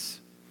repentance.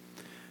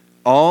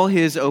 All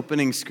his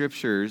opening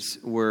scriptures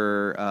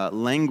were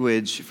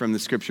language from the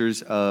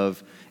scriptures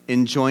of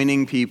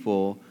enjoining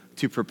people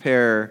to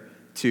prepare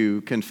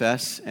to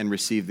confess and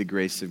receive the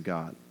grace of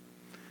God.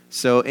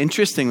 So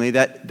interestingly,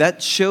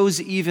 that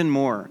shows even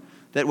more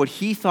that what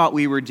he thought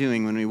we were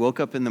doing when we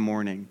woke up in the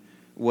morning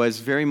was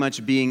very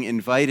much being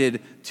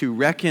invited to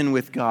reckon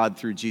with God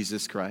through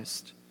Jesus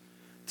Christ,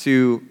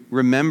 to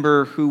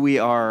remember who we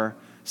are,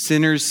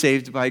 sinners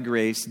saved by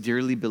grace,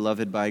 dearly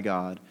beloved by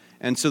God.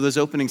 And so those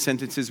opening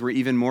sentences were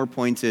even more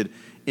pointed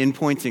in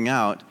pointing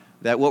out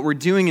that what we're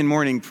doing in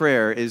morning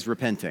prayer is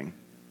repenting.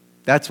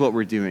 That's what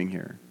we're doing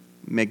here.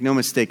 Make no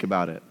mistake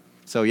about it.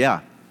 So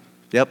yeah,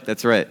 yep,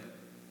 that's right.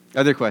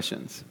 Other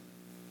questions?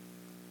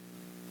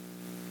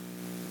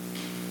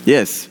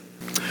 Yes.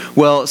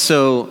 Well,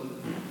 so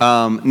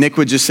Nick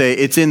would just say,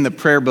 it's in the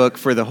prayer book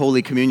for the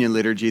Holy Communion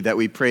liturgy that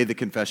we pray the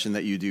confession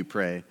that you do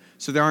pray.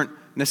 So there aren't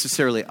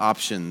necessarily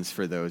options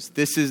for those.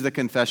 This is the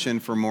confession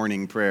for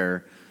morning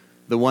prayer.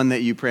 The one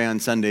that you pray on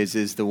Sundays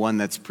is the one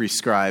that's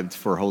prescribed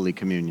for Holy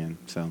Communion.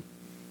 So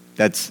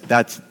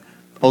that's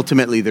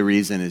ultimately the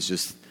reason, is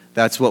just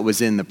that's what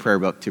was in the prayer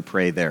book to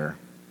pray there.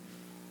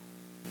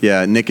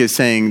 Yeah, Nick is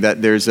saying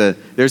that there's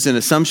an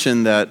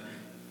assumption that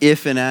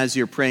if and as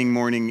you're praying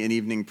morning and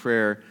evening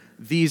prayer,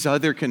 these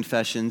other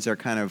confessions are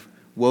kind of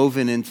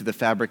woven into the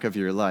fabric of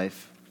your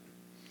life.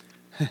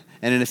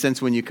 And in a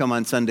sense, when you come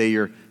on Sunday,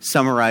 you're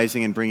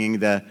summarizing and bringing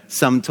the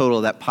sum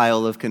total, that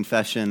pile of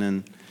confession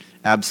and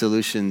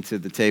absolution to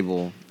the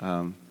table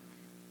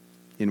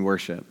in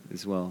worship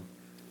as well.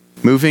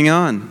 Moving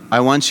on, I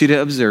want you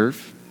to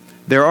observe.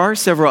 There are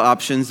several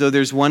options, though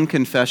there's one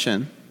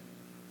confession.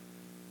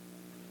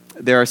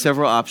 There are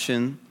several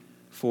options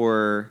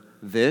for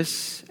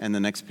this, and the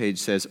next page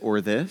says, or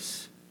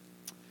this.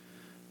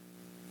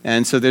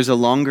 And so there's a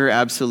longer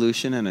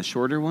absolution and a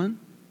shorter one.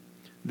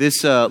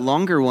 This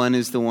longer one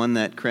is the one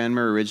that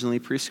Cranmer originally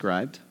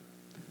prescribed.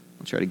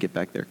 I'll try to get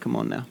back there. Come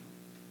on now.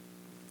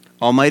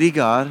 Almighty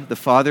God, the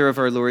Father of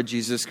our Lord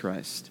Jesus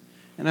Christ.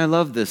 And I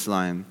love this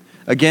line.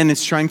 Again,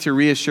 it's trying to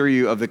reassure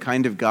you of the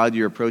kind of God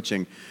you're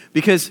approaching.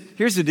 Because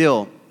here's the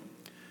deal.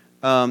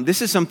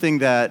 This is something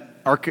that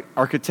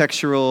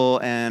architectural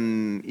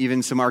and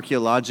even some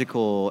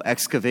archaeological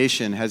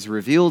excavation has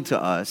revealed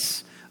to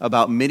us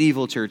about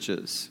medieval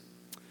churches.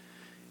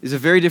 Is a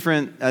very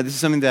different, this is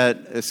something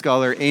that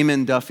scholar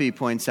Eamon Duffy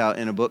points out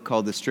in a book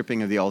called The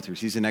Stripping of the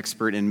Altars. He's an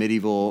expert in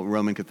medieval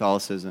Roman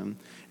Catholicism.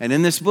 And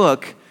in this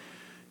book,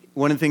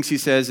 one of the things he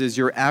says is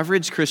your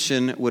average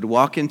Christian would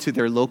walk into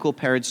their local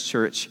parish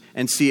church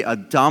and see a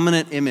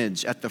dominant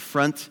image at the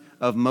front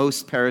of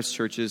most parish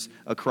churches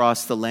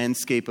across the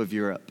landscape of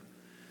Europe.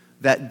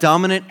 That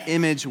dominant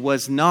image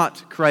was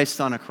not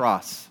Christ on a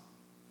cross.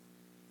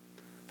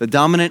 The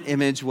dominant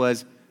image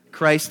was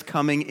Christ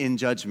coming in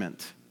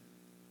judgment.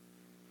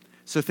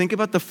 So think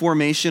about the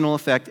formational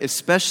effect,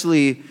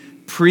 especially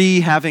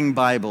pre-having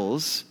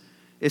Bibles,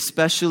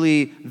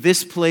 especially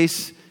this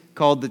place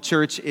called the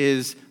church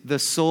is the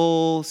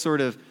sole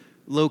sort of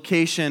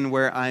location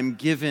where I'm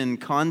given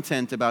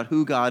content about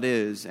who God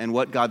is and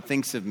what God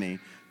thinks of me.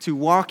 To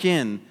walk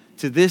in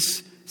to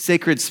this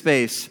sacred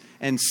space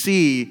and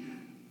see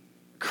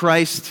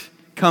Christ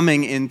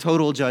coming in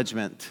total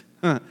judgment.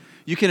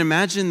 You can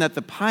imagine that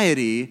the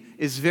piety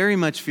is very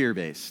much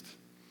fear-based.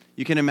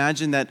 You can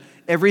imagine that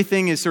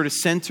everything is sort of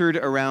centered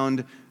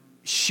around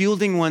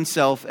shielding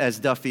oneself, as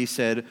Duffy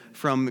said,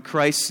 from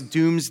Christ's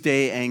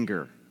doomsday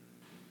anger.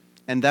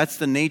 And that's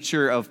the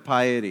nature of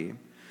piety.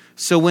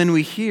 So when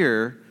we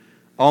hear,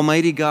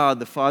 Almighty God,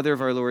 the Father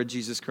of our Lord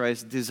Jesus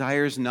Christ,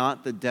 desires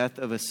not the death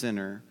of a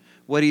sinner,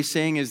 what he's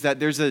saying is that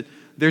there's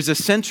a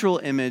central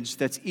image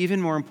that's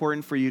even more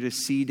important for you to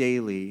see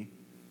daily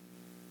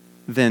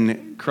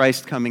than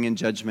Christ coming in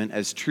judgment,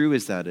 as true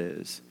as that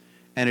is.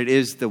 And it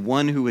is the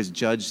one who was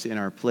judged in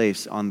our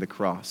place on the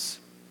cross.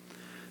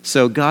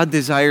 So God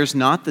desires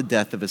not the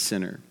death of a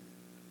sinner,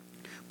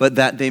 but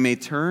that they may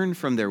turn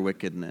from their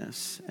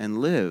wickedness and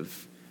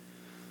live.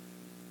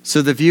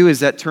 So the view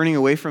is that turning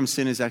away from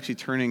sin is actually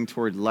turning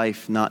toward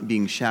life, not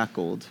being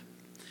shackled.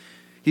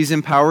 He's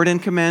empowered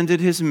and commanded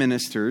his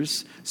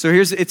ministers. So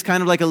it's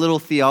kind of like a little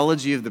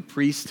theology of the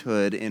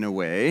priesthood in a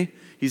way.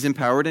 He's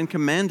empowered and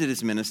commanded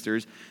his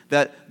ministers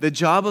that the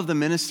job of the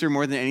minister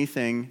more than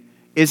anything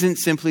isn't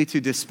simply to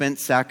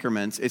dispense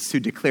sacraments, it's to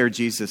declare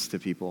Jesus to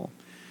people.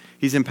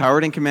 He's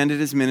empowered and commanded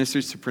his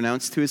ministers to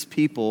pronounce to his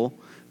people,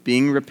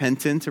 being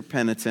repentant or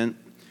penitent,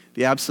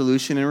 the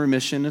absolution and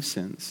remission of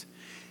sins.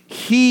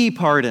 He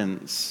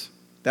pardons.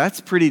 That's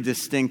pretty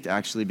distinct,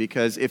 actually,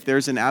 because if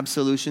there's an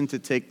absolution to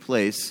take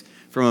place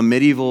from a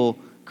medieval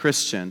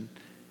Christian,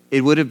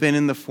 it would have been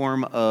in the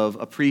form of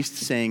a priest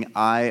saying,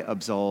 I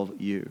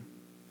absolve you.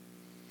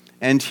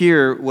 And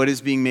here, what is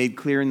being made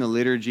clear in the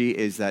liturgy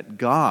is that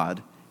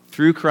God,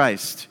 through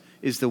Christ,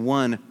 is the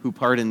one who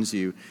pardons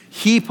you.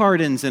 He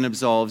pardons and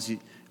absolves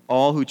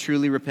all who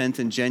truly repent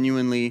and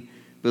genuinely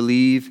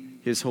believe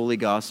his holy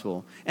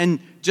gospel. And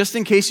just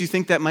in case you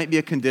think that might be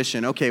a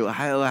condition, okay, well,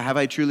 have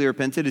I truly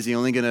repented? Is he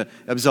only going to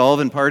absolve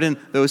and pardon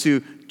those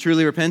who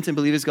truly repent and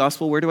believe his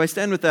gospel? Where do I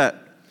stand with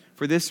that?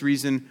 For this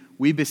reason,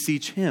 we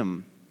beseech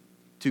him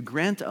to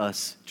grant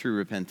us true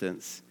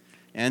repentance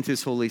and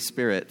his Holy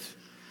Spirit,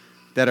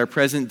 that our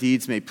present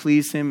deeds may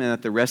please him and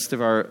that the rest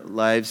of our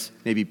lives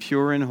may be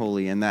pure and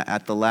holy, and that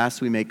at the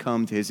last we may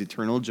come to his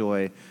eternal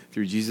joy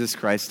through Jesus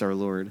Christ our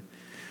Lord.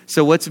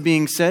 So what's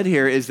being said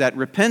here is that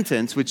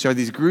repentance, which are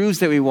these grooves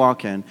that we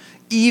walk in,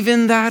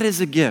 even that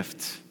is a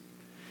gift.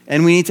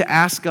 And we need to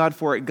ask God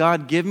for it.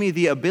 God, give me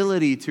the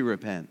ability to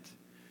repent.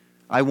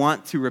 I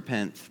want to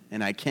repent,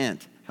 and I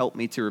can't. Help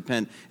me to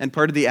repent. And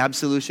part of the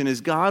absolution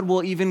is God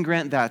will even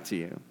grant that to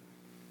you.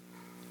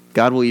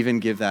 God will even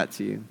give that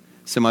to you.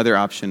 Some other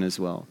option as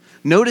well.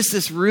 Notice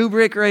this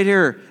rubric right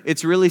here.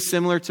 It's really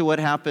similar to what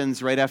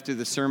happens right after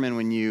the sermon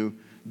when you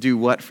do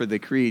what for the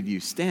creed? You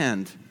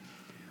stand.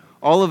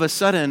 All of a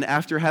sudden,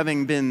 after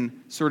having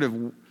been sort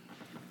of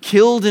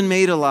killed and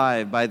made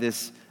alive by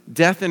this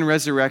death and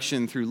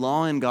resurrection through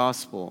law and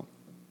gospel,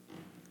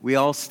 we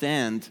all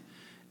stand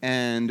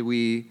and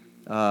we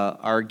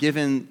are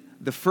given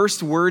the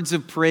first words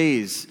of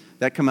praise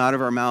that come out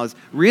of our mouths.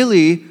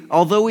 Really,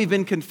 although we've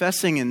been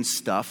confessing and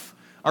stuff,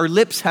 our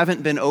lips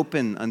haven't been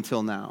open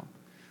until now.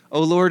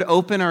 O Lord,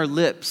 open our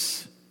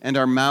lips, and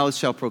our mouths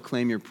shall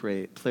proclaim your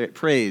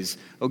praise.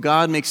 O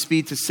God, make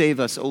speed to save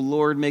us. O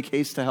Lord, make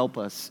haste to help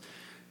us.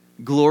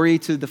 Glory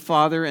to the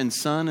Father and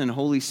Son and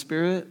Holy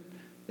Spirit,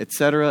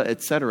 etc.,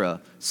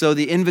 etc. So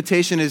the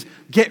invitation is,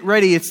 get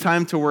ready, it's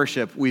time to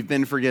worship. We've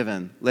been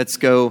forgiven. Let's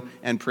go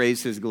and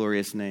praise his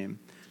glorious name.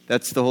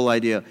 That's the whole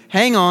idea.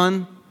 Hang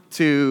on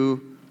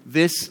to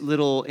this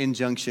little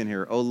injunction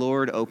here. Oh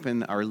Lord,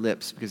 open our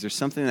lips, because there's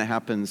something that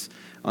happens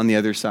on the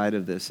other side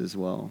of this as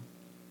well.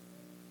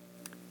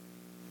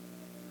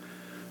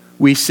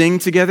 We sing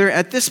together.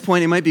 At this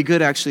point, it might be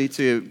good actually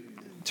to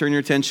turn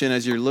your attention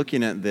as you're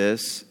looking at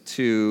this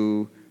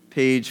to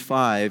page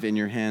 5 in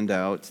your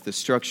handout, the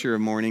structure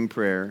of morning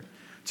prayer,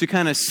 to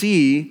kind of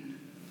see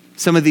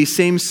some of these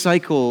same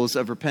cycles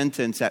of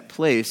repentance at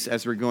place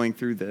as we're going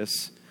through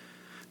this.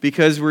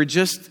 Because we're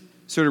just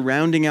sort of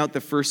rounding out the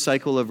first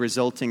cycle of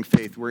resulting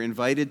faith. We're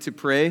invited to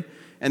pray,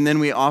 and then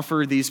we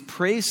offer these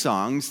praise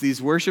songs,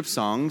 these worship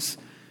songs,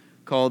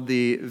 called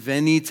the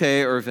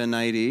Venite or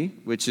Venite,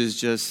 which is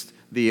just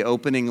the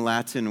opening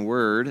Latin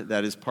word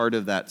that is part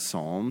of that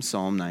psalm,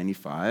 Psalm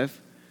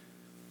 95.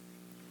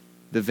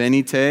 The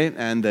Venite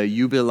and the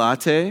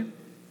Jubilate,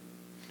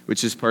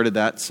 which is part of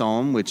that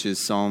psalm, which is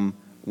Psalm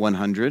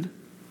 100.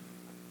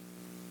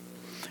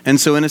 And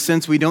so in a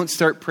sense, we don't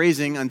start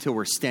praising until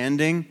we're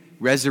standing,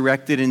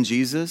 resurrected in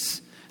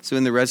Jesus. So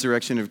in the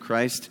resurrection of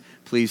Christ,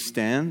 please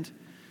stand.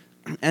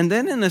 And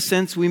then in a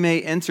sense, we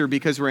may enter,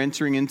 because we're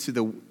entering into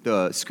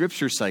the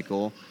scripture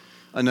cycle,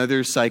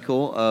 another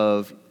cycle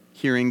of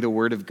hearing the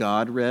word of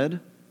God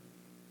read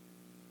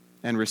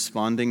and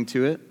responding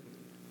to it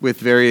with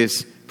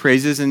various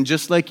praises. And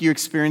just like you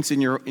experience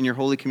in your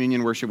Holy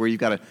Communion worship, where you've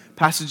got a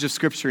passage of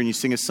scripture and you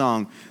sing a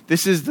song,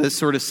 this is the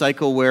sort of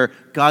cycle where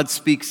God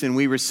speaks and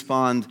we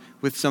respond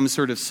with some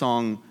sort of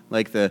song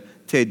like the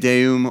Te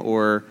Deum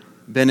or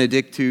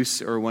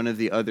Benedictus or one of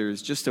the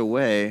others, just a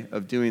way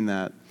of doing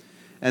that.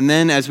 And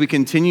then as we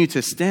continue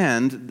to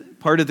stand,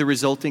 part of the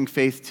resulting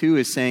faith too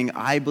is saying,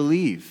 I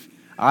believe,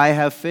 I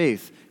have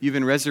faith. You've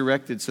been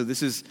resurrected. So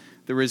this is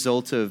the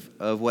result of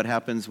what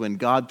happens when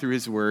God, through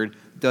his word,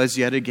 does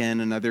yet again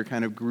another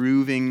kind of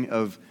grooving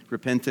of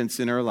repentance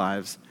in our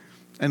lives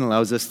and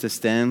allows us to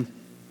stand,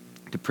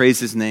 to praise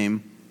his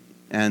name,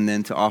 and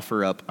then to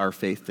offer up our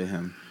faith to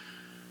him.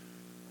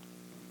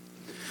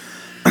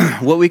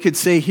 What we could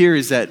say here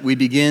is that we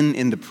begin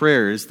in the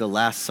prayers the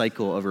last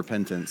cycle of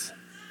repentance.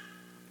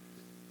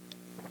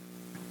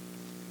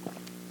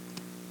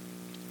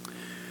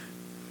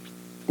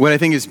 What I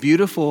think is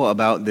beautiful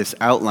about this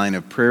outline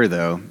of prayer,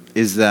 though,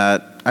 is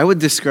that I would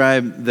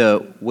describe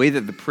the way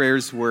that the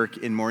prayers work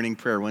in morning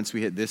prayer once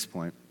we hit this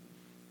point,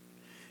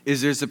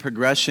 is there's a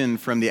progression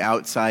from the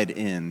outside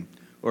in,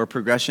 or a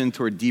progression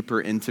toward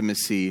deeper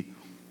intimacy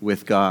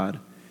with God.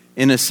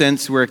 In a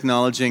sense, we're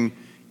acknowledging,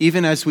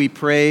 even as we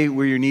pray,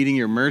 we're needing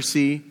your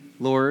mercy,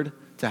 Lord,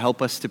 to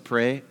help us to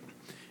pray.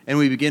 And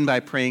we begin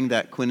by praying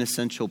that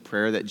quintessential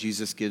prayer that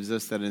Jesus gives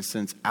us, that in a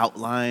sense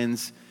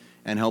outlines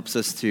and helps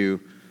us to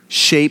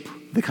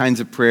shape the kinds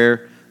of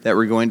prayer that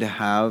we're going to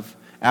have.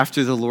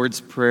 After the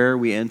Lord's Prayer,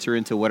 we enter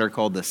into what are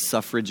called the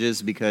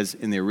suffrages, because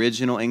in the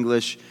original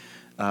English,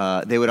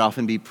 they would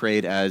often be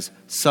prayed as,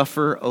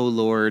 "Suffer, O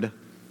Lord."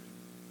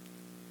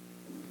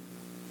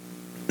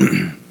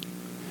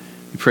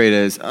 You pray it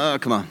as,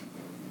 come on.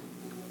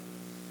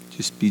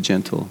 Just be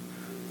gentle.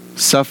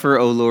 "Suffer,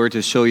 O Lord,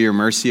 to show your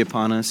mercy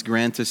upon us.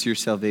 Grant us your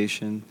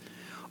salvation."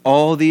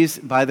 All these,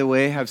 by the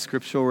way, have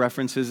scriptural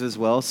references as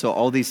well. So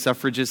all these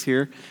suffrages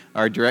here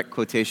are direct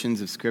quotations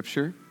of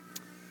Scripture.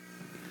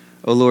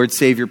 "O Lord,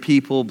 save your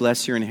people.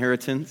 Bless your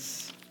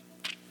inheritance."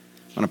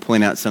 I want to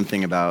point out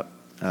something about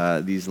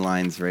these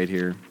lines right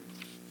here.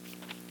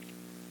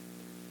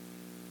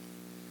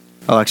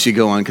 I'll actually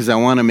go on because I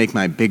want to make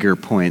my bigger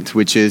point,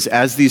 which is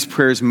as these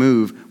prayers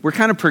move, we're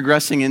kind of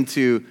progressing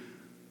into,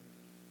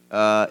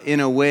 in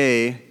a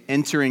way,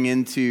 entering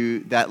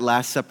into that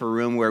Last Supper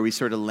room where we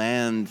sort of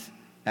land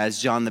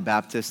as John the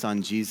Baptist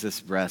on Jesus'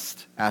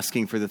 breast,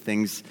 asking for the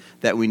things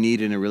that we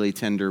need in a really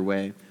tender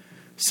way.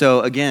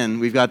 So again,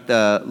 we've got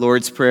the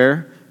Lord's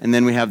Prayer, and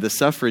then we have the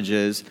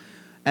suffrages.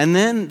 And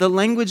then the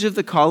language of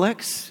the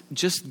collects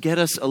just get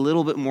us a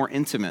little bit more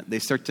intimate. They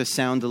start to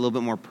sound a little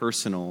bit more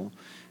personal,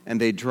 and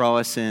they draw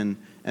us in.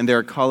 And there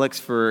are collects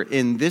for,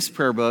 in this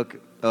prayer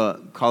book,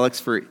 collects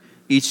for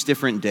each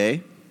different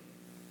day,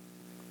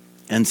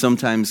 and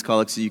sometimes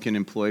collects that you can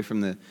employ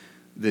from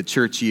the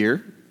church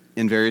year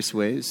in various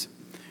ways.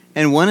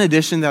 And one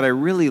addition that I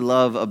really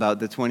love about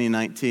the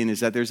 2019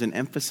 is that there's an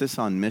emphasis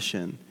on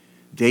mission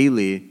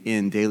daily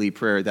in daily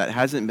prayer that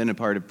hasn't been a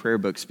part of prayer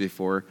books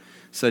before,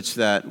 such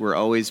that we're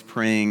always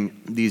praying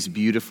these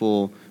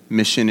beautiful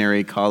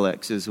missionary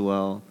collects as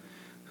well.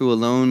 "Who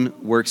alone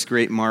works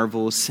great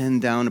marvels,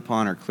 send down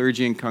upon our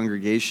clergy and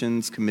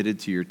congregations committed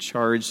to your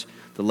charge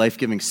the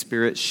life-giving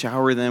Spirit,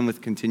 shower them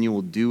with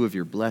continual dew of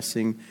your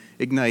blessing,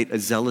 ignite a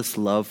zealous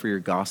love for your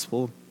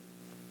gospel.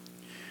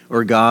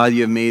 Or God,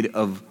 you have made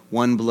of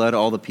one blood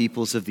all the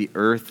peoples of the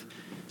earth,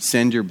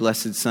 send your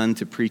blessed Son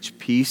to preach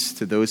peace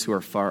to those who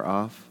are far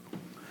off."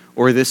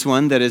 Or this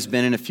one that has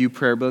been in a few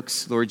prayer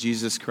books, "Lord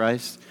Jesus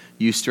Christ,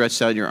 you stretched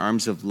out your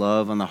arms of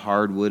love on the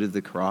hard wood of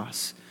the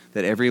cross,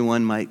 that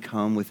everyone might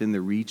come within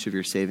the reach of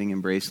your saving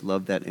embrace."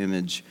 Love that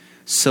image.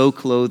 "So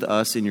clothe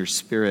us in your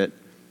Spirit,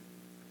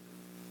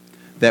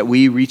 that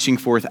we, reaching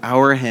forth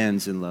our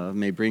hands in love,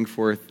 may bring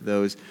forth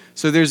those."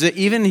 So there's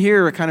even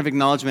here a kind of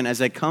acknowledgement,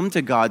 as I come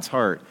to God's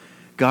heart,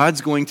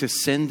 God's going to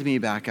send me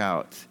back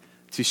out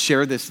to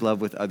share this love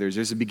with others.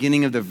 There's a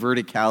beginning of the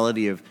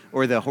verticality of,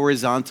 or the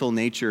horizontal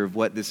nature of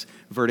what this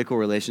vertical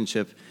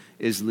relationship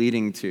is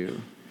leading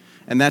to.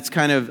 And that's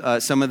kind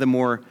of some of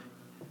the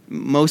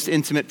most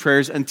intimate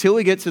prayers until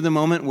we get to the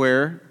moment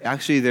where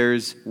actually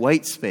there's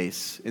white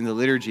space in the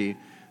liturgy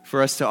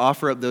for us to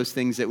offer up those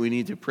things that we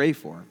need to pray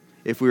for.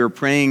 If we were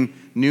praying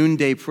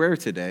noonday prayer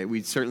today,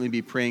 we'd certainly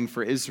be praying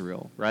for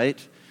Israel, right?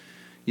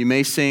 You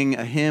may sing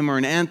a hymn or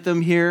an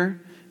anthem here,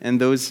 and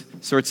those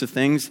sorts of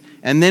things.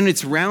 And then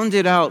it's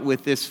rounded out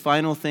with this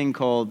final thing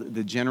called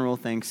the general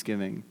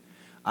thanksgiving.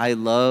 I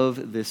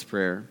love this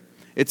prayer.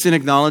 It's an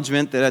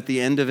acknowledgement that at the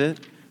end of it,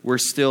 we're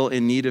still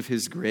in need of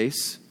His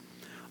grace.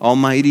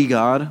 Almighty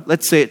God,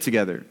 let's say it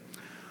together.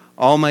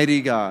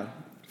 Almighty God,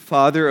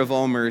 Father of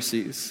all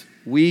mercies,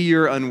 we,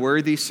 your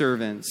unworthy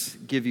servants,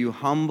 give you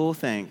humble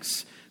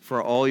thanks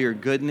for all your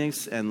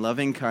goodness and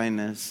loving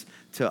kindness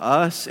to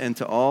us and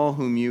to all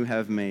whom you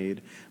have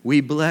made. We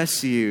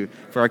bless you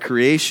for our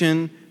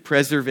creation,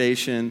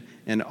 preservation,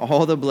 and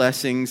all the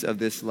blessings of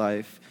this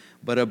life,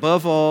 but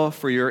above all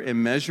for your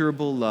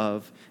immeasurable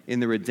love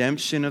in the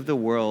redemption of the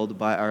world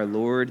by our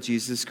Lord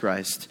Jesus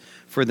Christ,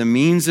 for the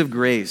means of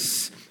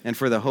grace and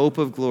for the hope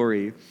of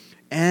glory.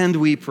 And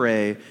we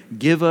pray,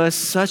 give us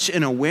such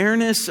an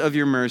awareness of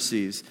your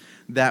mercies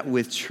that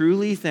with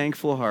truly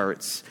thankful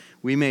hearts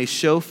we may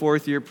show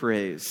forth your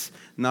praise,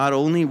 not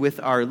only with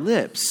our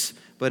lips,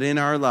 but in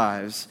our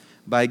lives,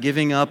 by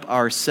giving up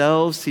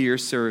ourselves to your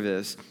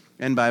service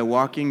and by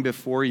walking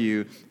before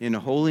you in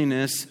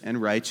holiness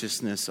and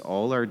righteousness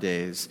all our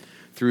days,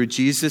 through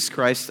Jesus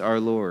Christ our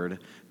Lord,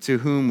 to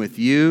whom with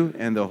you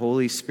and the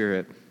Holy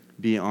Spirit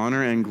be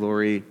honor and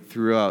glory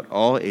throughout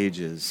all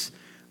ages.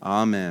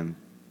 Amen.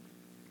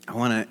 I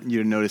want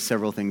you to notice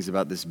several things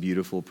about this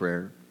beautiful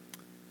prayer.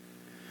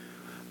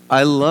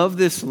 I love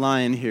this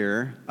line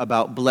here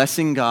about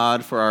blessing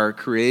God for our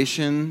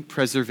creation,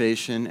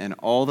 preservation, and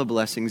all the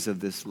blessings of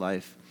this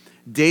life.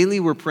 Daily,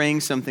 we're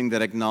praying something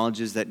that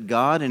acknowledges that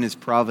God in His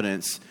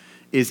providence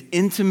is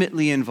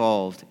intimately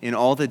involved in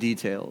all the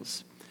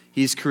details.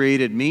 He's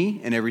created me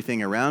and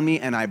everything around me,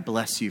 and I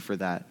bless you for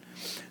that.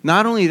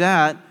 Not only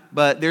that,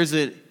 but there's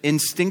an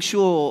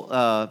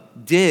instinctual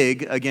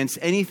dig against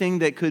anything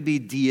that could be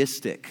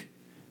deistic,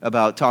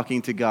 about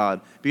talking to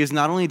God. Because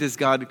not only does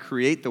God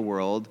create the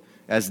world,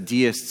 as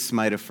deists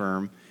might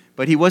affirm,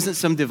 but he wasn't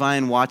some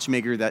divine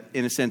watchmaker that,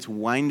 in a sense,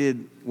 wound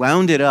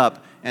it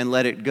up and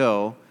let it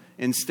go.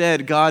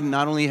 Instead, God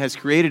not only has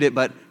created it,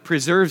 but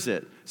preserves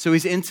it. So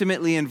he's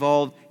intimately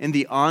involved in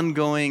the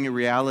ongoing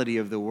reality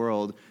of the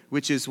world,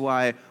 which is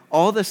why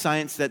all the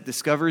science that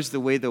discovers the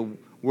way the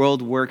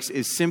world works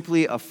is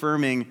simply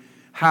affirming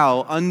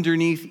how,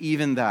 underneath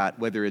even that,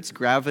 whether it's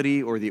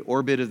gravity or the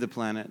orbit of the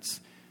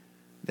planets,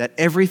 that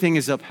everything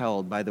is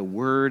upheld by the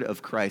word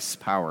of Christ's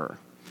power.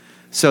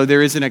 So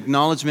there is an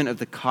acknowledgement of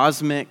the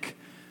cosmic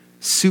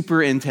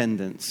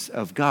superintendence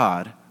of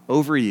God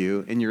over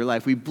you in your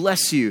life. We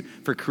bless you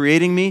for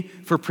creating me,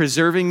 for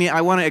preserving me.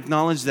 I want to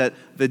acknowledge that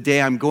the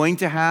day I'm going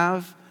to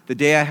have, the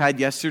day I had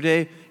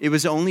yesterday, it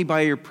was only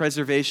by your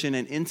preservation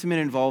and intimate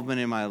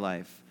involvement in my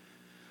life.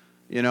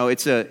 You know,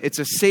 it's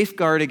a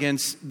safeguard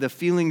against the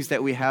feelings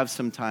that we have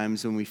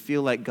sometimes when we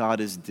feel like God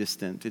is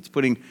distant. It's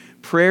putting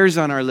prayers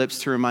on our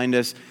lips to remind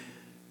us,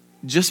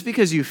 just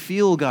because you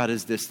feel God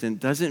is distant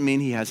doesn't mean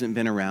he hasn't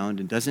been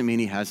around and doesn't mean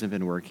he hasn't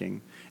been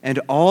working.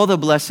 And all the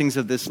blessings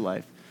of this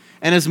life.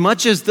 And as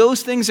much as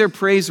those things are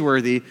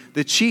praiseworthy,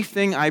 the chief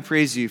thing I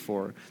praise you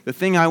for, the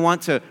thing I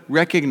want to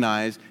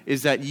recognize,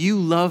 is that you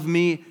love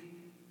me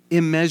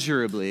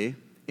immeasurably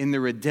in the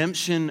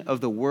redemption of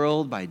the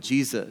world by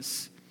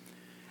Jesus.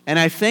 And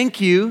I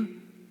thank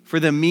you for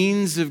the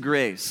means of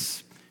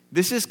grace.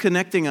 This is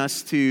connecting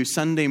us to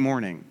Sunday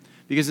morning.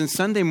 Because in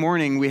Sunday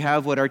morning, we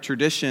have what our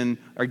tradition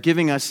are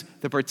giving us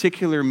the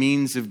particular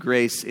means of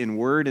grace in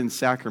word and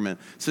sacrament.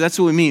 So that's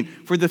what we mean.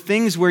 For the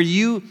things where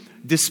you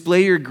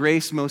display your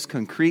grace most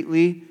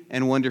concretely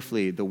and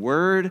wonderfully, the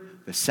word,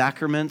 the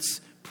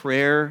sacraments,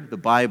 prayer, the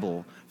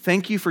Bible.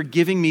 Thank you for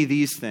giving me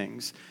these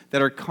things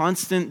that are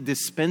constant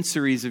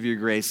dispensaries of your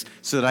grace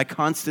so that I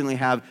constantly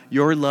have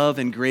your love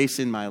and grace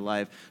in my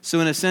life. So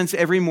in a sense,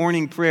 every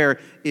morning prayer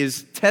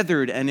is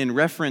tethered and in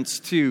reference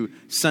to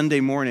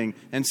Sunday morning.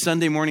 And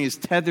Sunday morning is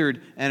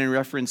tethered and in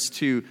reference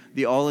to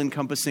the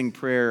all-encompassing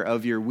prayer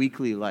of your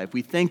weekly life.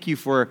 We thank you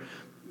for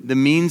the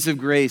means of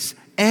grace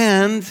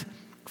and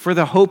for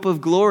the hope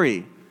of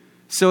glory.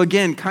 So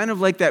again, kind of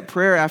like that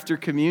prayer after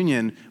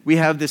communion, we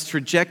have this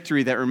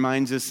trajectory that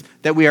reminds us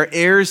that we are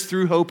heirs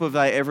through hope of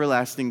thy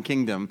everlasting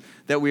kingdom,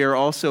 that we are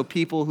also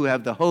people who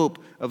have the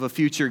hope of a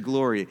future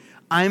glory.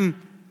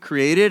 I'm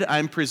created,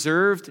 I'm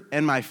preserved,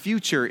 and my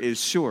future is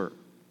sure.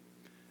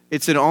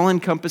 It's an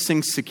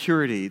all-encompassing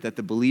security that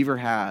the believer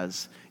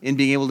has in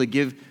being able to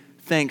give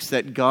thanks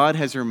that God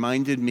has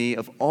reminded me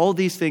of all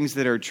these things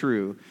that are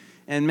true.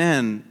 And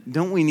man,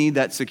 don't we need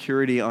that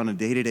security on a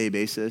day-to-day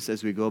basis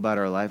as we go about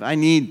our life? I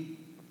need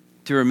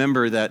to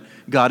remember that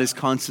God is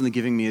constantly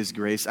giving me his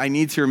grace. I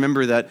need to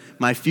remember that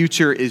my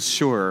future is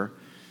sure.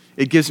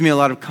 It gives me a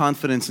lot of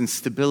confidence and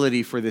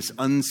stability for this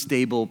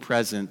unstable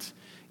present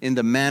in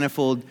the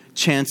manifold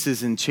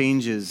chances and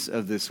changes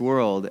of this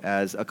world,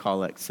 as a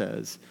collect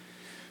says.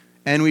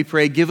 And we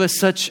pray, give us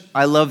such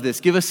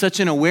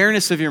an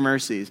awareness of your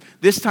mercies.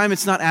 This time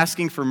it's not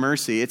asking for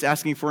mercy, it's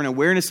asking for an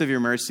awareness of your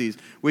mercies,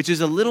 which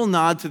is a little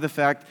nod to the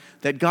fact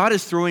that God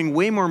is throwing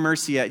way more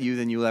mercy at you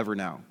than you'll ever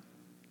know.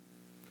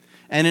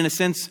 And in a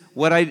sense,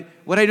 what I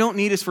don't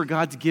need is for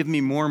God to give me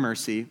more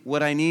mercy.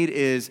 What I need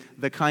is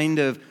the kind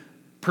of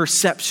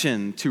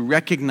perception to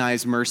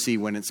recognize mercy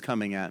when it's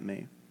coming at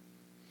me.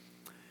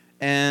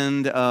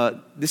 And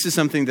this is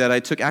something that I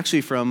took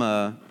actually from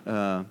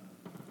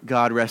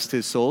God rest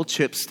his soul,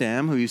 Chip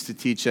Stam, who used to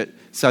teach at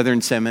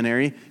Southern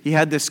Seminary. He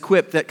had this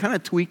quip that kind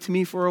of tweaked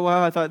me for a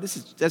while. I thought,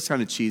 that's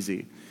kind of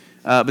cheesy.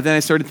 But then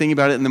I started thinking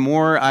about it, and the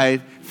more I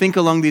think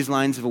along these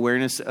lines of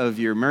awareness of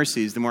your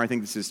mercies, the more I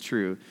think this is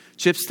true.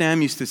 Chip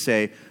Stam used to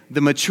say,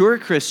 the mature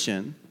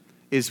Christian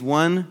is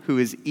one who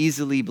is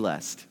easily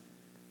blessed.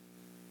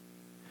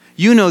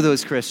 You know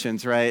those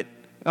Christians, right?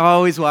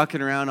 Always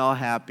walking around all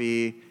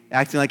happy,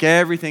 acting like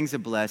everything's a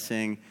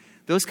blessing.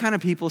 Those kind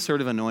of people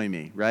sort of annoy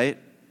me, right?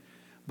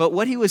 But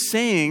what he was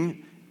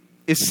saying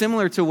is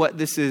similar to what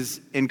this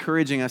is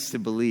encouraging us to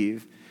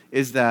believe,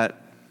 is that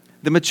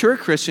the mature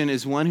Christian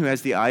is one who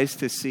has the eyes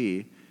to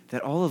see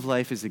that all of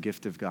life is a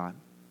gift of God.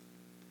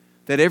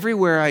 That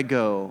everywhere I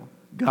go,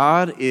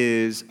 God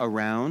is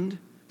around,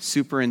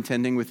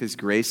 superintending with his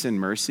grace and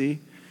mercy.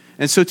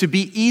 And so to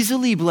be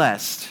easily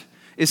blessed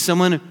is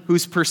someone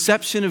whose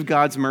perception of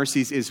God's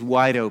mercies is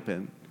wide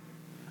open.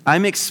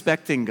 I'm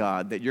expecting,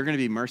 God, that you're going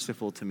to be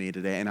merciful to me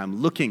today, and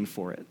I'm looking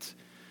for it.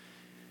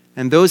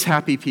 And those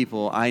happy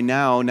people, I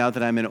now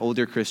that I'm an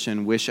older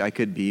Christian, wish I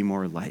could be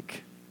more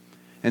like.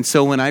 And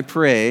so when I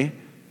pray,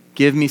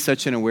 give me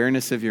such an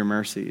awareness of your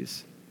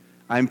mercies,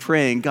 I'm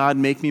praying, God,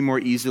 make me more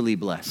easily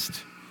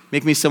blessed.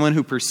 Make me someone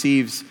who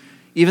perceives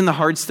even the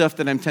hard stuff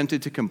that I'm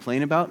tempted to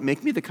complain about.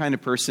 Make me the kind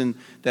of person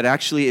that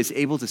actually is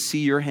able to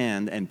see your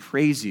hand and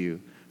praise you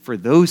for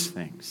those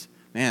things.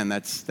 Man,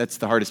 that's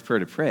the hardest prayer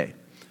to pray.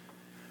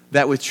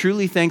 That with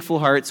truly thankful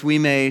hearts, we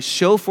may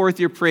show forth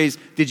your praise.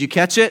 Did you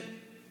catch it?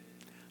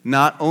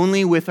 Not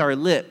only with our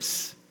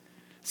lips,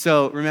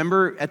 So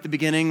remember at the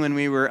beginning when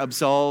we were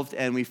absolved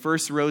and we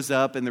first rose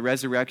up in the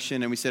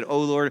resurrection and we said, "Oh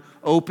Lord,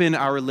 open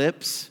our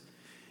lips."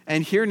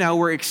 And here now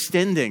we're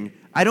extending.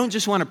 I don't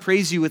just want to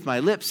praise you with my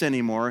lips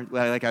anymore,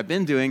 like I've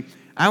been doing.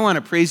 I want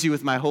to praise you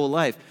with my whole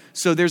life.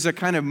 So there's a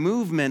kind of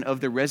movement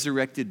of the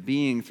resurrected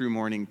being through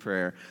morning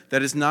prayer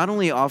that is not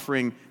only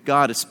offering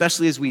God,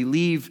 especially as we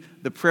leave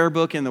the prayer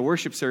book and the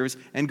worship service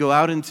and go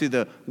out into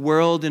the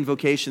world and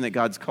vocation that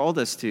God's called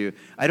us to.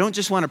 I don't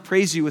just want to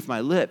praise you with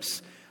my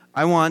lips.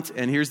 I want,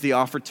 and here's the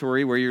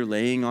offertory where you're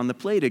laying on the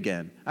plate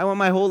again. I want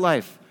my whole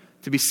life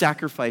to be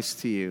sacrificed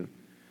to you,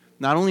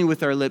 not only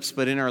with our lips,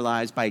 but in our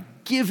lives by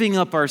giving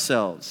up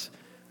ourselves.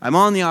 I'm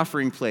on the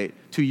offering plate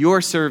to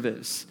your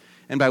service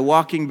and by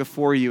walking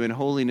before you in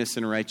holiness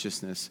and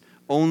righteousness,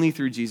 only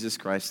through Jesus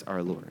Christ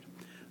our Lord.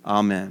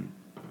 Amen.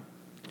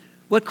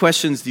 What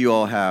questions do you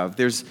all have?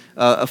 There's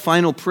a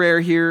final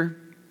prayer here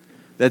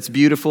that's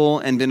beautiful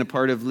and been a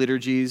part of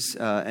liturgies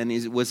and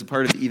was a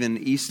part of even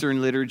Eastern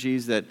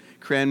liturgies that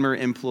Cranmer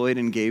employed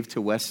and gave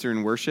to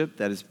Western worship.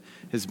 That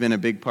has been a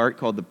big part,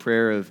 called the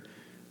prayer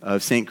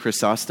of St.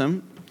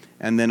 Chrysostom.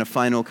 And then a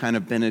final kind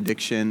of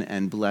benediction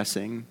and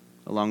blessing,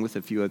 along with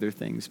a few other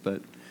things.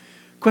 But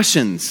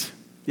questions?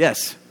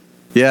 Yes.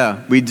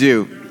 Yeah, we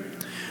do.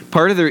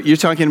 Part of you're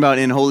talking about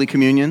in Holy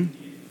Communion?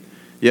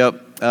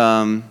 Yep.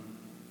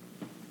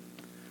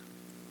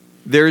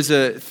 There's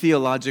a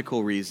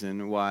theological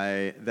reason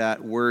why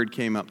that word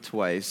came up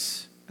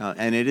twice,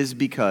 and it is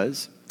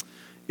because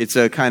it's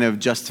a kind of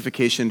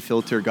justification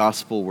filter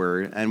gospel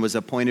word and was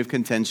a point of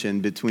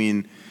contention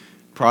between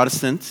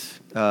Protestant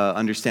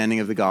understanding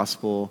of the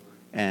gospel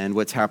and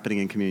what's happening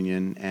in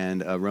communion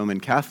and a Roman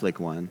Catholic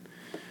one.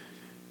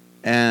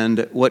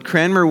 And what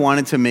Cranmer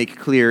wanted to make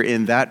clear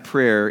in that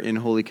prayer in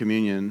Holy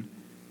Communion,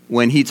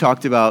 when he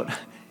talked about,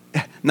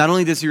 not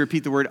only does he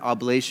repeat the word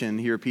oblation,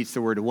 he repeats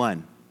the word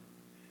one.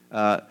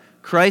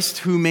 Christ,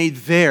 who made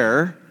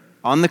there,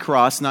 on the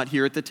cross, not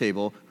here at the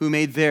table, who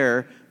made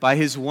there, by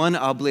his one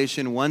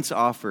oblation once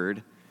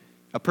offered,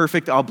 a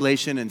perfect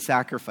oblation and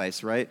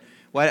sacrifice, right?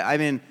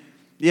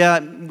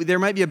 There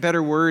might be a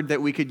better word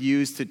that we could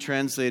use to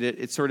translate it.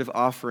 It's sort of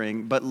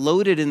offering, but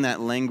loaded in that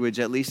language,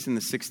 at least in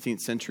the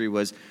 16th century,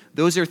 was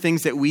those are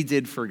things that we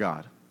did for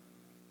God.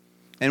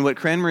 And what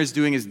Cranmer is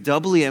doing is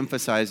doubly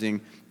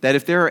emphasizing that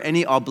if there are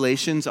any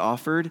oblations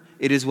offered,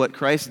 it is what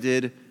Christ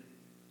did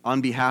on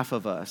behalf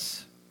of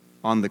us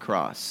on the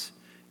cross.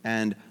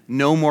 And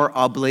no more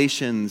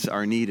oblations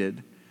are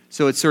needed.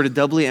 So it's sort of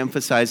doubly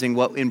emphasizing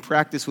what in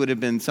practice would have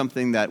been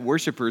something that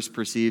worshipers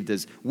perceived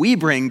as we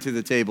bring to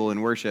the table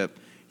in worship.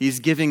 He's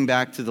giving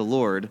back to the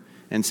Lord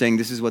and saying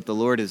this is what the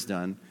Lord has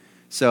done.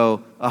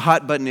 So a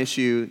hot button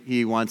issue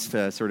he wants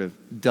to sort of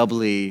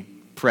doubly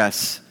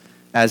press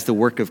as the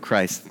work of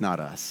Christ, not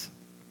us.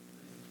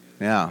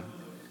 Yeah.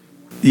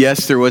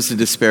 Yes, there was a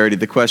disparity.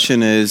 The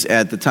question is,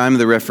 at the time of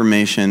the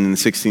Reformation in the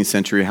 16th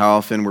century, how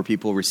often were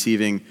people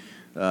receiving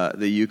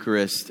the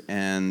Eucharist,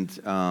 and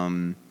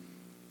how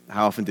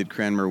often did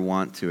Cranmer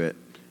want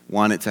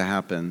it to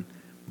happen?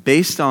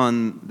 Based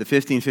on the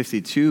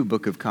 1552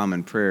 Book of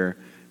Common Prayer,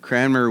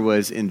 Cranmer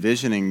was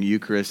envisioning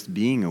Eucharist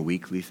being a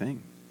weekly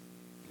thing.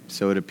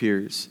 So it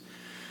appears.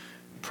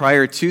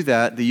 Prior to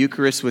that, the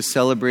Eucharist was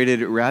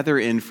celebrated rather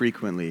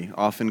infrequently,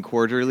 often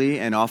quarterly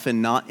and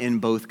often not in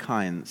both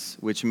kinds,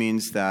 which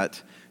means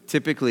that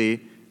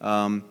typically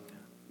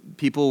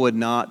people would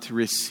not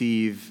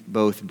receive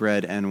both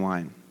bread and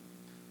wine.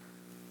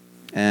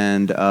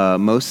 And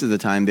most of the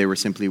time they were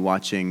simply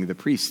watching the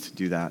priest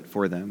do that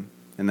for them,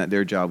 and that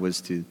their job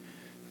was to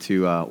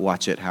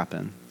watch it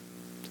happen.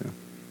 So,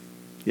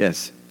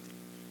 yes.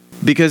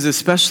 Because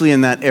especially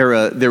in that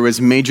era, there was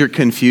major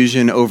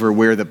confusion over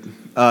where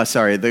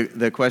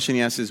the question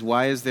he asks is,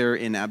 why is there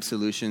in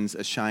absolutions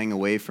a shying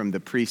away from the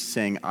priest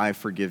saying, I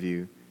forgive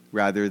you,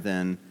 rather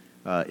than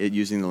it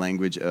using the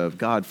language of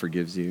God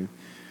forgives you?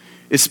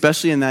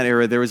 Especially in that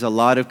era, there was a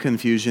lot of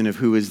confusion of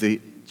who is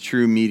the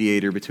true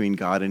mediator between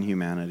God and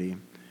humanity.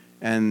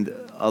 And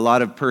a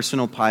lot of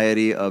personal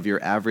piety of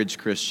your average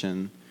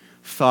Christian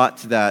thought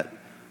that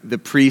the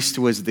priest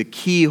was the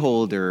key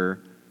holder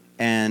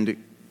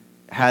and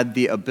had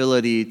the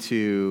ability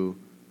to,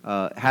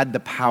 had the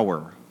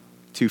power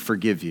to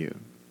forgive you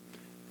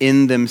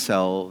in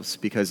themselves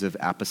because of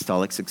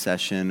apostolic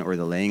succession or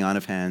the laying on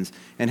of hands,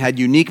 and had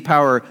unique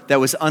power that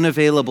was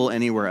unavailable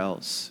anywhere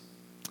else.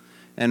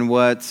 And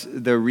what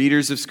the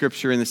readers of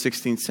Scripture in the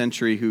 16th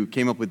century who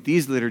came up with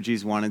these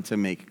liturgies wanted to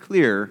make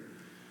clear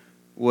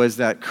was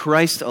that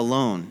Christ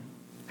alone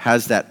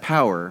has that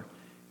power.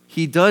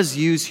 He does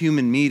use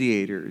human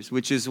mediators,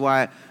 which is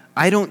why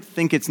I don't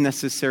think it's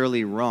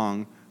necessarily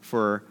wrong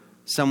for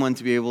someone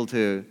to be able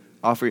to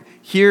offer,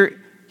 hear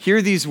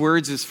these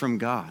words is from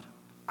God.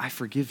 I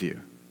forgive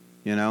you,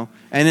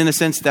 And in a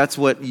sense, that's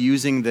what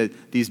using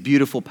these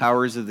beautiful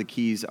powers of the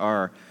keys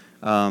are.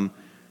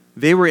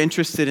 They were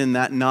interested in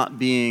that not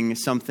being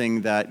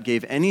something that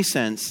gave any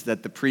sense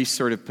that the priest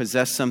sort of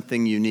possessed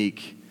something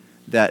unique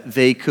that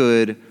they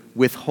could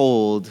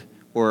withhold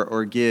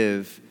or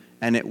give,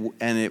 and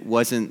it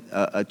wasn't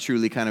a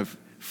truly kind of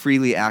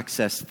freely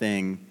accessed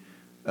thing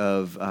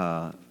of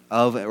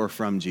or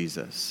from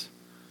Jesus.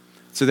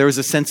 So there was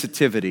a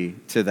sensitivity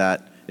to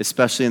that,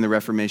 especially in the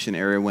Reformation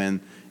era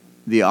when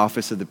the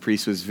office of the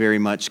priest was very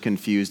much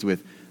confused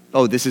with,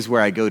 oh, this is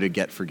where I go to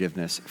get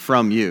forgiveness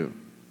from you.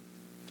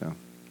 So,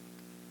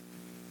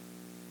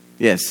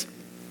 yes,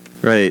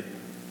 right.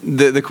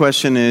 The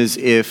question is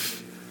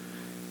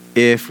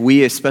if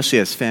we, especially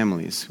as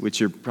families, which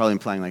you're probably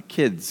implying like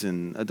kids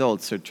and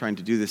adults are trying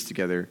to do this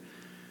together,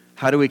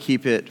 how do we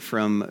keep it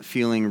from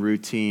feeling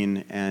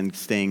routine and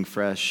staying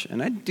fresh?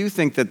 And I do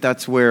think that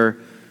that's where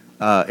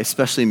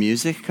especially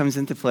music comes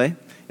into play,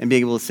 and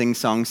being able to sing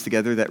songs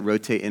together that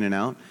rotate in and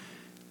out.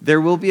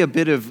 There will be a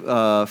bit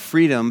of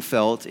freedom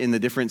felt in the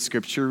different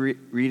scripture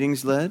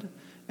readings led.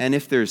 And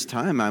if there's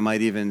time, I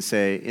might even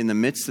say, in the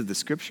midst of the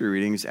scripture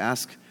readings,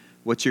 ask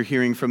what you're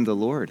hearing from the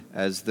Lord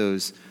as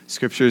those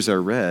scriptures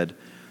are read.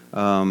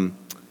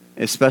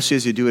 Especially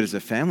as you do it as a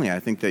family, I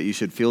think that you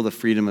should feel the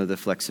freedom of the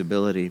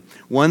flexibility.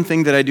 One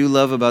thing that I do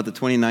love about the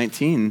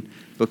 2019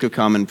 Book of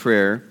Common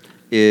Prayer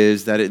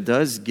is that it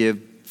does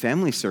give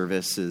family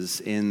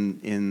services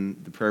in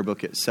the prayer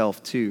book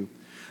itself too.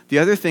 The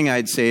other thing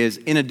I'd say is,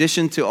 in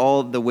addition to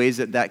all the ways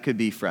that could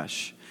be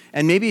fresh,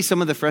 and maybe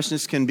some of the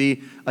freshness can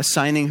be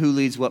assigning who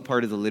leads what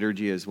part of the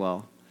liturgy as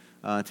well,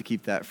 to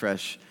keep that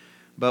fresh.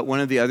 But one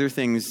of the other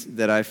things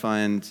that I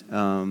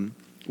find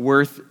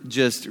worth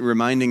just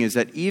reminding is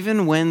that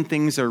even when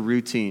things are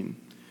routine,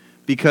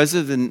 because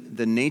of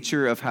the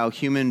nature of how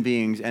human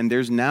beings, and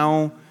there's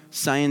now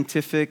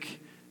scientific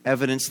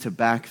evidence to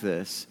back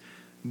this,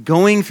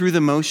 going through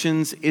the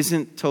motions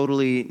isn't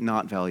totally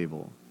not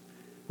valuable.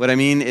 What I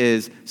mean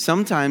is,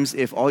 sometimes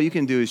if all you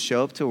can do is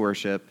show up to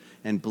worship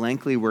and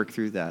blankly work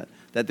through that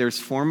there's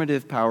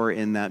formative power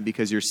in that,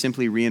 because you're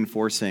simply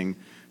reinforcing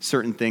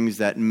certain things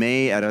that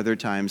may at other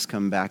times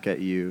come back at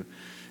you.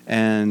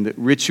 And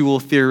ritual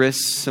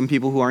theorists, some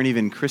people who aren't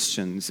even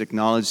Christians,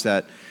 acknowledge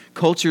that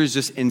cultures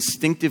just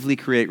instinctively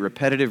create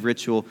repetitive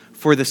ritual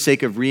for the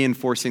sake of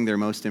reinforcing their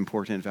most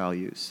important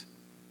values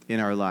in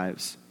our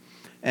lives.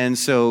 And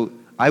so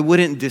I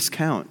wouldn't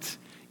discount,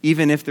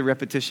 even if the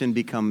repetition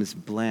becomes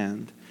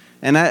bland.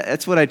 And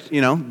that's what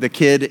the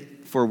kid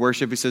for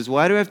worship who says,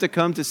 why do I have to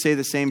come to say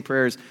the same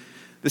prayers?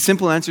 The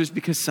simple answer is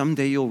because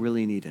someday you'll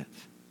really need it.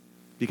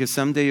 Because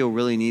someday you'll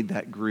really need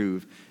that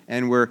groove.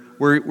 And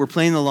we're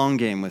playing the long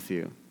game with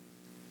you.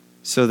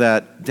 So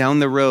that down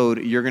the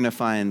road, you're going to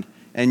find,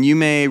 and you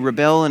may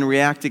rebel and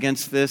react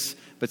against this,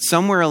 but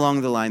somewhere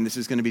along the line, this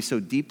is going to be so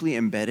deeply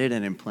embedded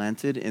and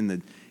implanted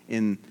in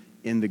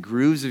the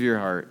grooves of your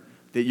heart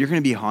that you're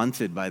going to be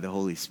haunted by the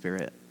Holy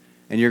Spirit.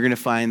 And you're going to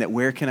find that,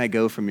 where can I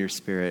go from your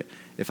Spirit?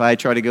 If I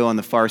try to go on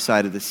the far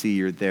side of the sea,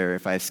 you're there.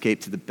 If I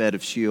escape to the bed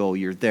of Sheol,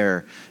 you're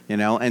there.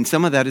 And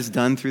some of that is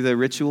done through the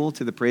ritual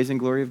to the praise and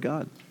glory of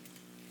God.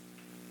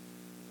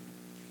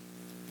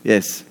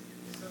 Yes.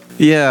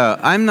 Yeah,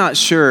 I'm not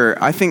sure.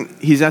 I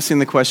think he's asking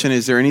the question,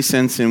 is there any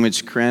sense in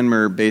which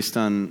Cranmer, based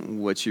on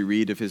what you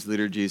read of his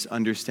liturgies,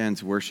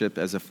 understands worship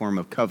as a form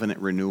of covenant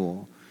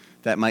renewal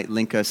that might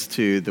link us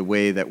to the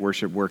way that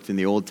worship worked in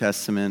the Old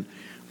Testament,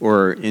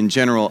 or in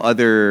general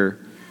other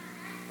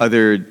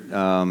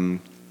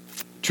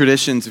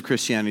traditions of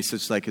Christianity,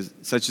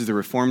 such as the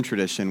Reformed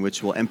tradition,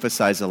 which will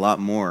emphasize a lot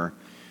more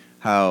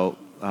how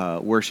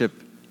worship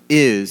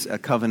is a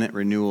covenant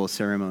renewal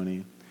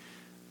ceremony.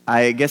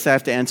 I guess I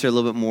have to answer a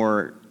little bit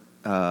more.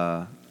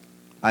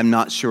 I'm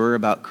not sure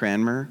about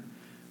Cranmer,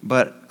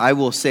 but I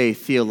will say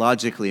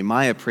theologically,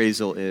 my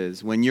appraisal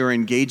is, when you're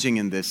engaging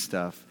in this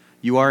stuff,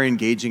 you are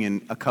engaging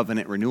in a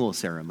covenant renewal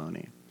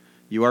ceremony.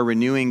 You are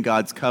renewing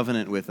God's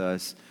covenant with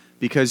us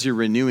because you're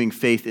renewing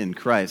faith in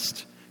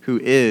Christ, who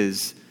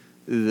is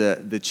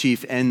the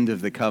chief end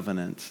of the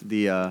covenant,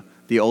 the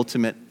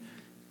ultimate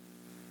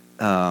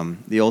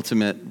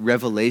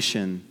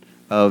revelation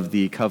of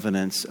the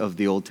covenants of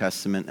the Old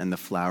Testament and the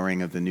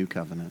flowering of the New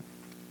Covenant.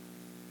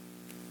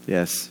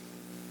 Yes.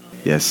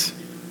 Yes.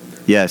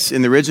 Yes.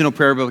 In the original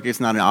prayer book, it's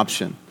not an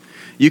option.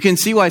 You can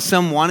see why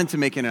some wanted to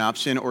make it an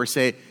option, or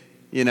say,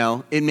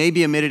 it may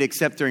be omitted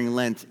except during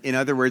Lent. In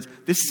other words,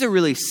 this is a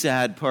really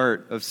sad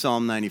part of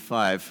Psalm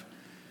 95.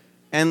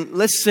 And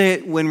let's say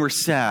it when we're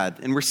sad,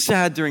 and we're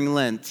sad during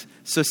Lent,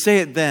 so say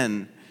it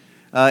then.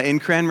 In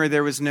Cranmer,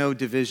 there was no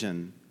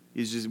division.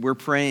 We're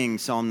praying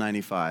Psalm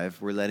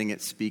 95. We're letting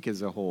it speak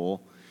as a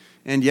whole.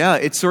 And yeah,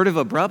 it's sort of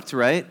abrupt,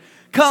 right?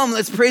 Come,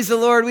 let's praise the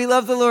Lord. We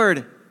love the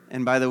Lord.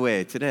 And by the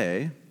way,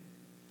 today,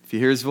 if you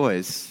hear his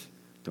voice,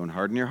 don't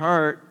harden your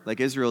heart like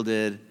Israel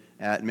did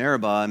at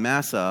Meribah and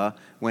Massah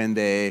when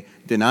they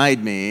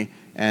denied me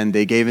and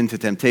they gave in to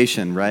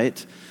temptation,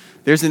 right?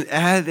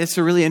 It's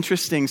a really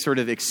interesting sort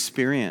of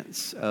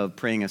experience of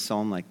praying a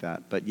psalm like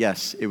that. But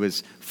yes, it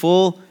was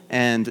full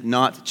and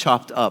not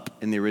chopped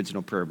up in the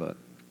original prayer book.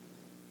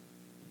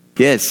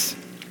 Yes.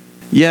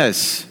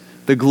 Yes.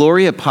 The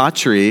Gloria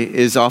Patri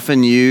is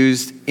often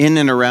used in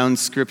and around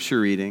scripture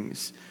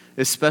readings,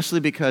 especially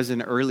because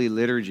in early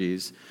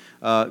liturgies,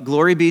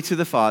 glory be to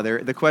the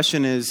Father. The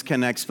question is,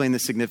 can I explain the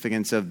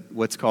significance of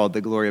what's called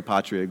the Gloria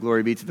Patria?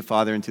 Glory be to the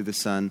Father and to the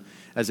Son,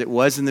 as it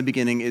was in the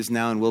beginning, is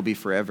now, and will be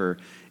forever.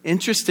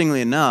 Interestingly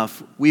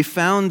enough, we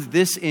found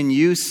this in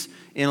use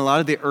in a lot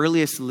of the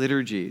earliest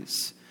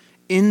liturgies,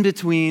 in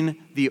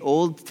between the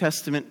Old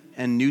Testament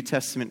and New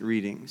Testament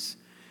readings,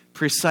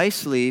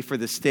 precisely for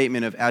the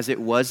statement of as it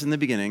was in the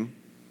beginning,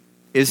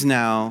 is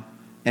now,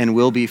 and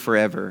will be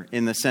forever,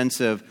 in the sense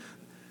of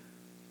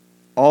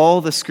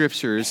all the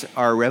scriptures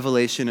are a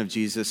revelation of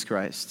Jesus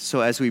Christ.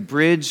 So as we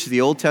bridge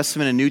the Old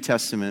Testament and New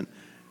Testament,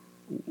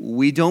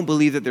 we don't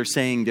believe that they're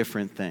saying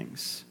different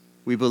things.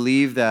 We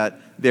believe that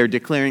they're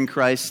declaring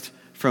Christ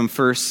from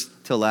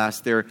first to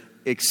last. They're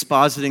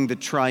expositing the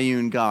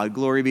triune God.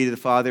 Glory be to the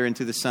Father, and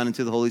to the Son, and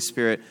to the Holy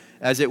Spirit,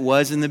 as it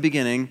was in the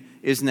beginning,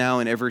 is now,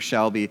 and ever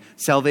shall be.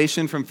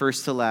 Salvation from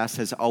first to last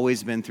has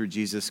always been through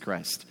Jesus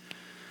Christ.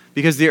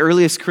 Because the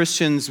earliest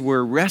Christians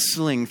were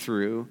wrestling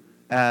through,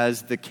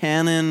 as the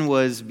canon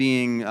was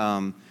being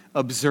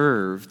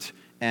observed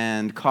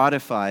and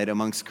codified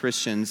amongst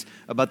Christians,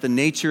 about the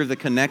nature of the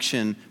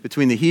connection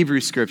between the Hebrew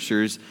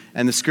Scriptures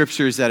and the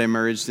Scriptures that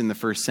emerged in the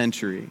first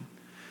century.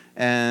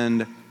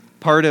 And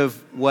part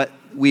of what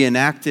we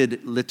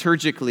enacted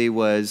liturgically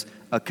was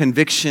a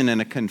conviction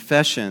and a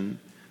confession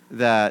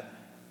that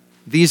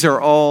these are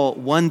all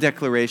one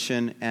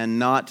declaration and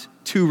not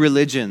two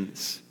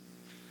religions.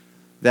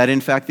 That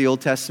in fact the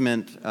Old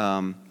Testament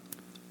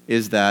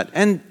is that.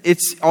 And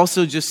it's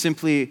also just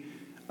simply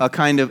a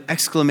kind of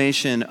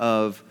exclamation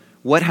of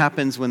what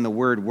happens when the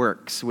Word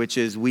works, which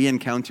is we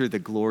encounter the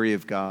glory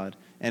of God.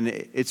 And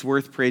it's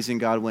worth praising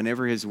God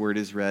whenever His Word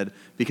is read,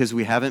 because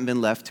we haven't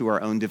been left to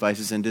our own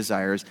devices and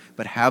desires,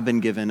 but have been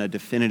given a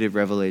definitive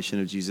revelation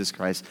of Jesus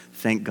Christ.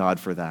 Thank God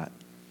for that.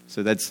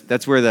 So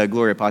that's where the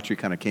Gloria Patri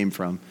kind of came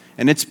from.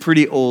 And it's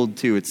pretty old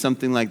too. It's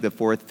something like the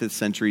 4th, 5th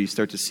century. You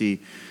start to see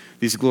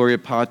these Gloria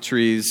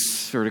Patris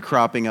sort of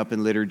cropping up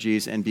in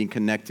liturgies and being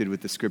connected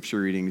with the scripture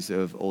readings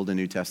of Old and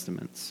New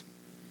Testaments.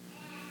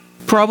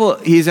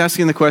 He's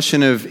asking the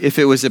question of if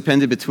it was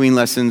appended between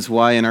lessons,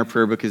 why in our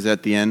prayer book is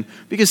at the end?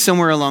 Because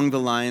somewhere along the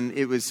line,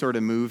 it was sort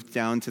of moved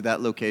down to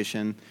that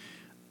location.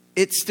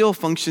 It still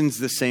functions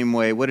the same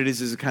way. What it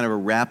is a kind of a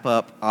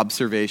wrap-up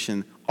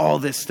observation. All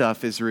this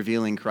stuff is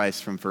revealing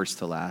Christ from first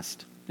to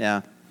last.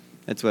 Yeah,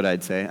 that's what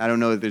I'd say. I don't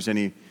know if there's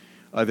any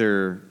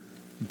other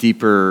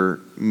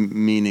deeper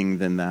meaning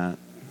than that.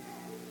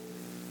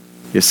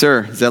 Yes,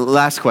 sir. Is that the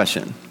last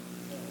question?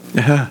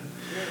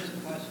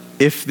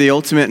 If the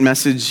ultimate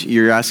message,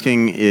 you're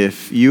asking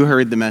if you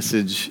heard the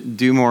message,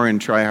 do more and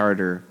try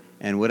harder,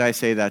 and would I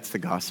say that's the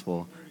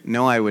gospel?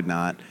 No, I would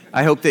not.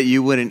 I hope that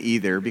you wouldn't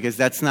either, because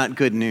that's not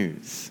good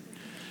news.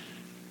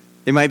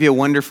 It might be a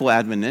wonderful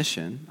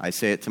admonition. I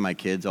say it to my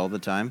kids all the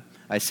time.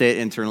 I say it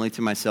internally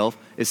to myself,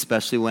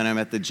 especially when I'm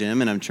at the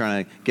gym and I'm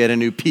trying to get a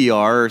new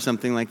PR or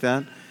something like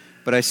that.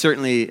 But I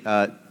certainly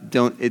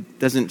it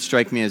doesn't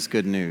strike me as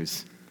good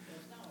news.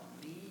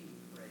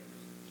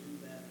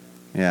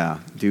 Yeah,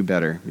 do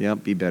better.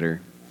 Yep, be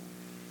better.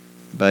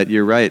 But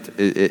you're right.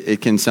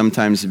 It can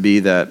sometimes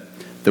be that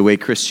the way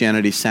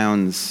Christianity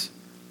sounds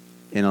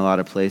in a lot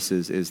of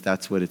places is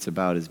that's what it's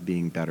about, is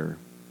being better.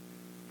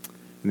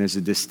 And there's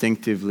a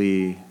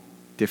distinctively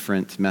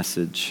different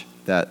message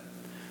that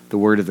the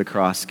word of the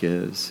cross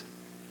gives.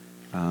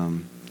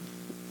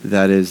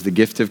 That is the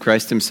gift of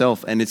Christ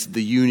himself. And it's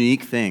the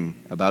unique thing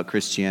about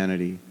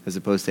Christianity as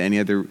opposed to any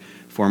other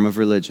form of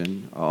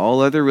religion.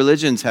 All other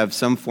religions have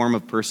some form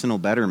of personal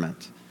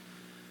betterment.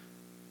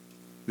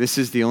 This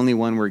is the only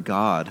one where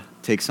God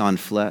takes on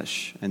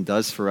flesh and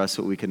does for us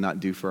what we could not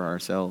do for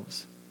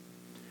ourselves.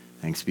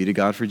 Thanks be to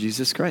God for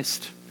Jesus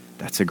Christ.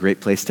 That's a great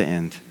place to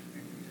end.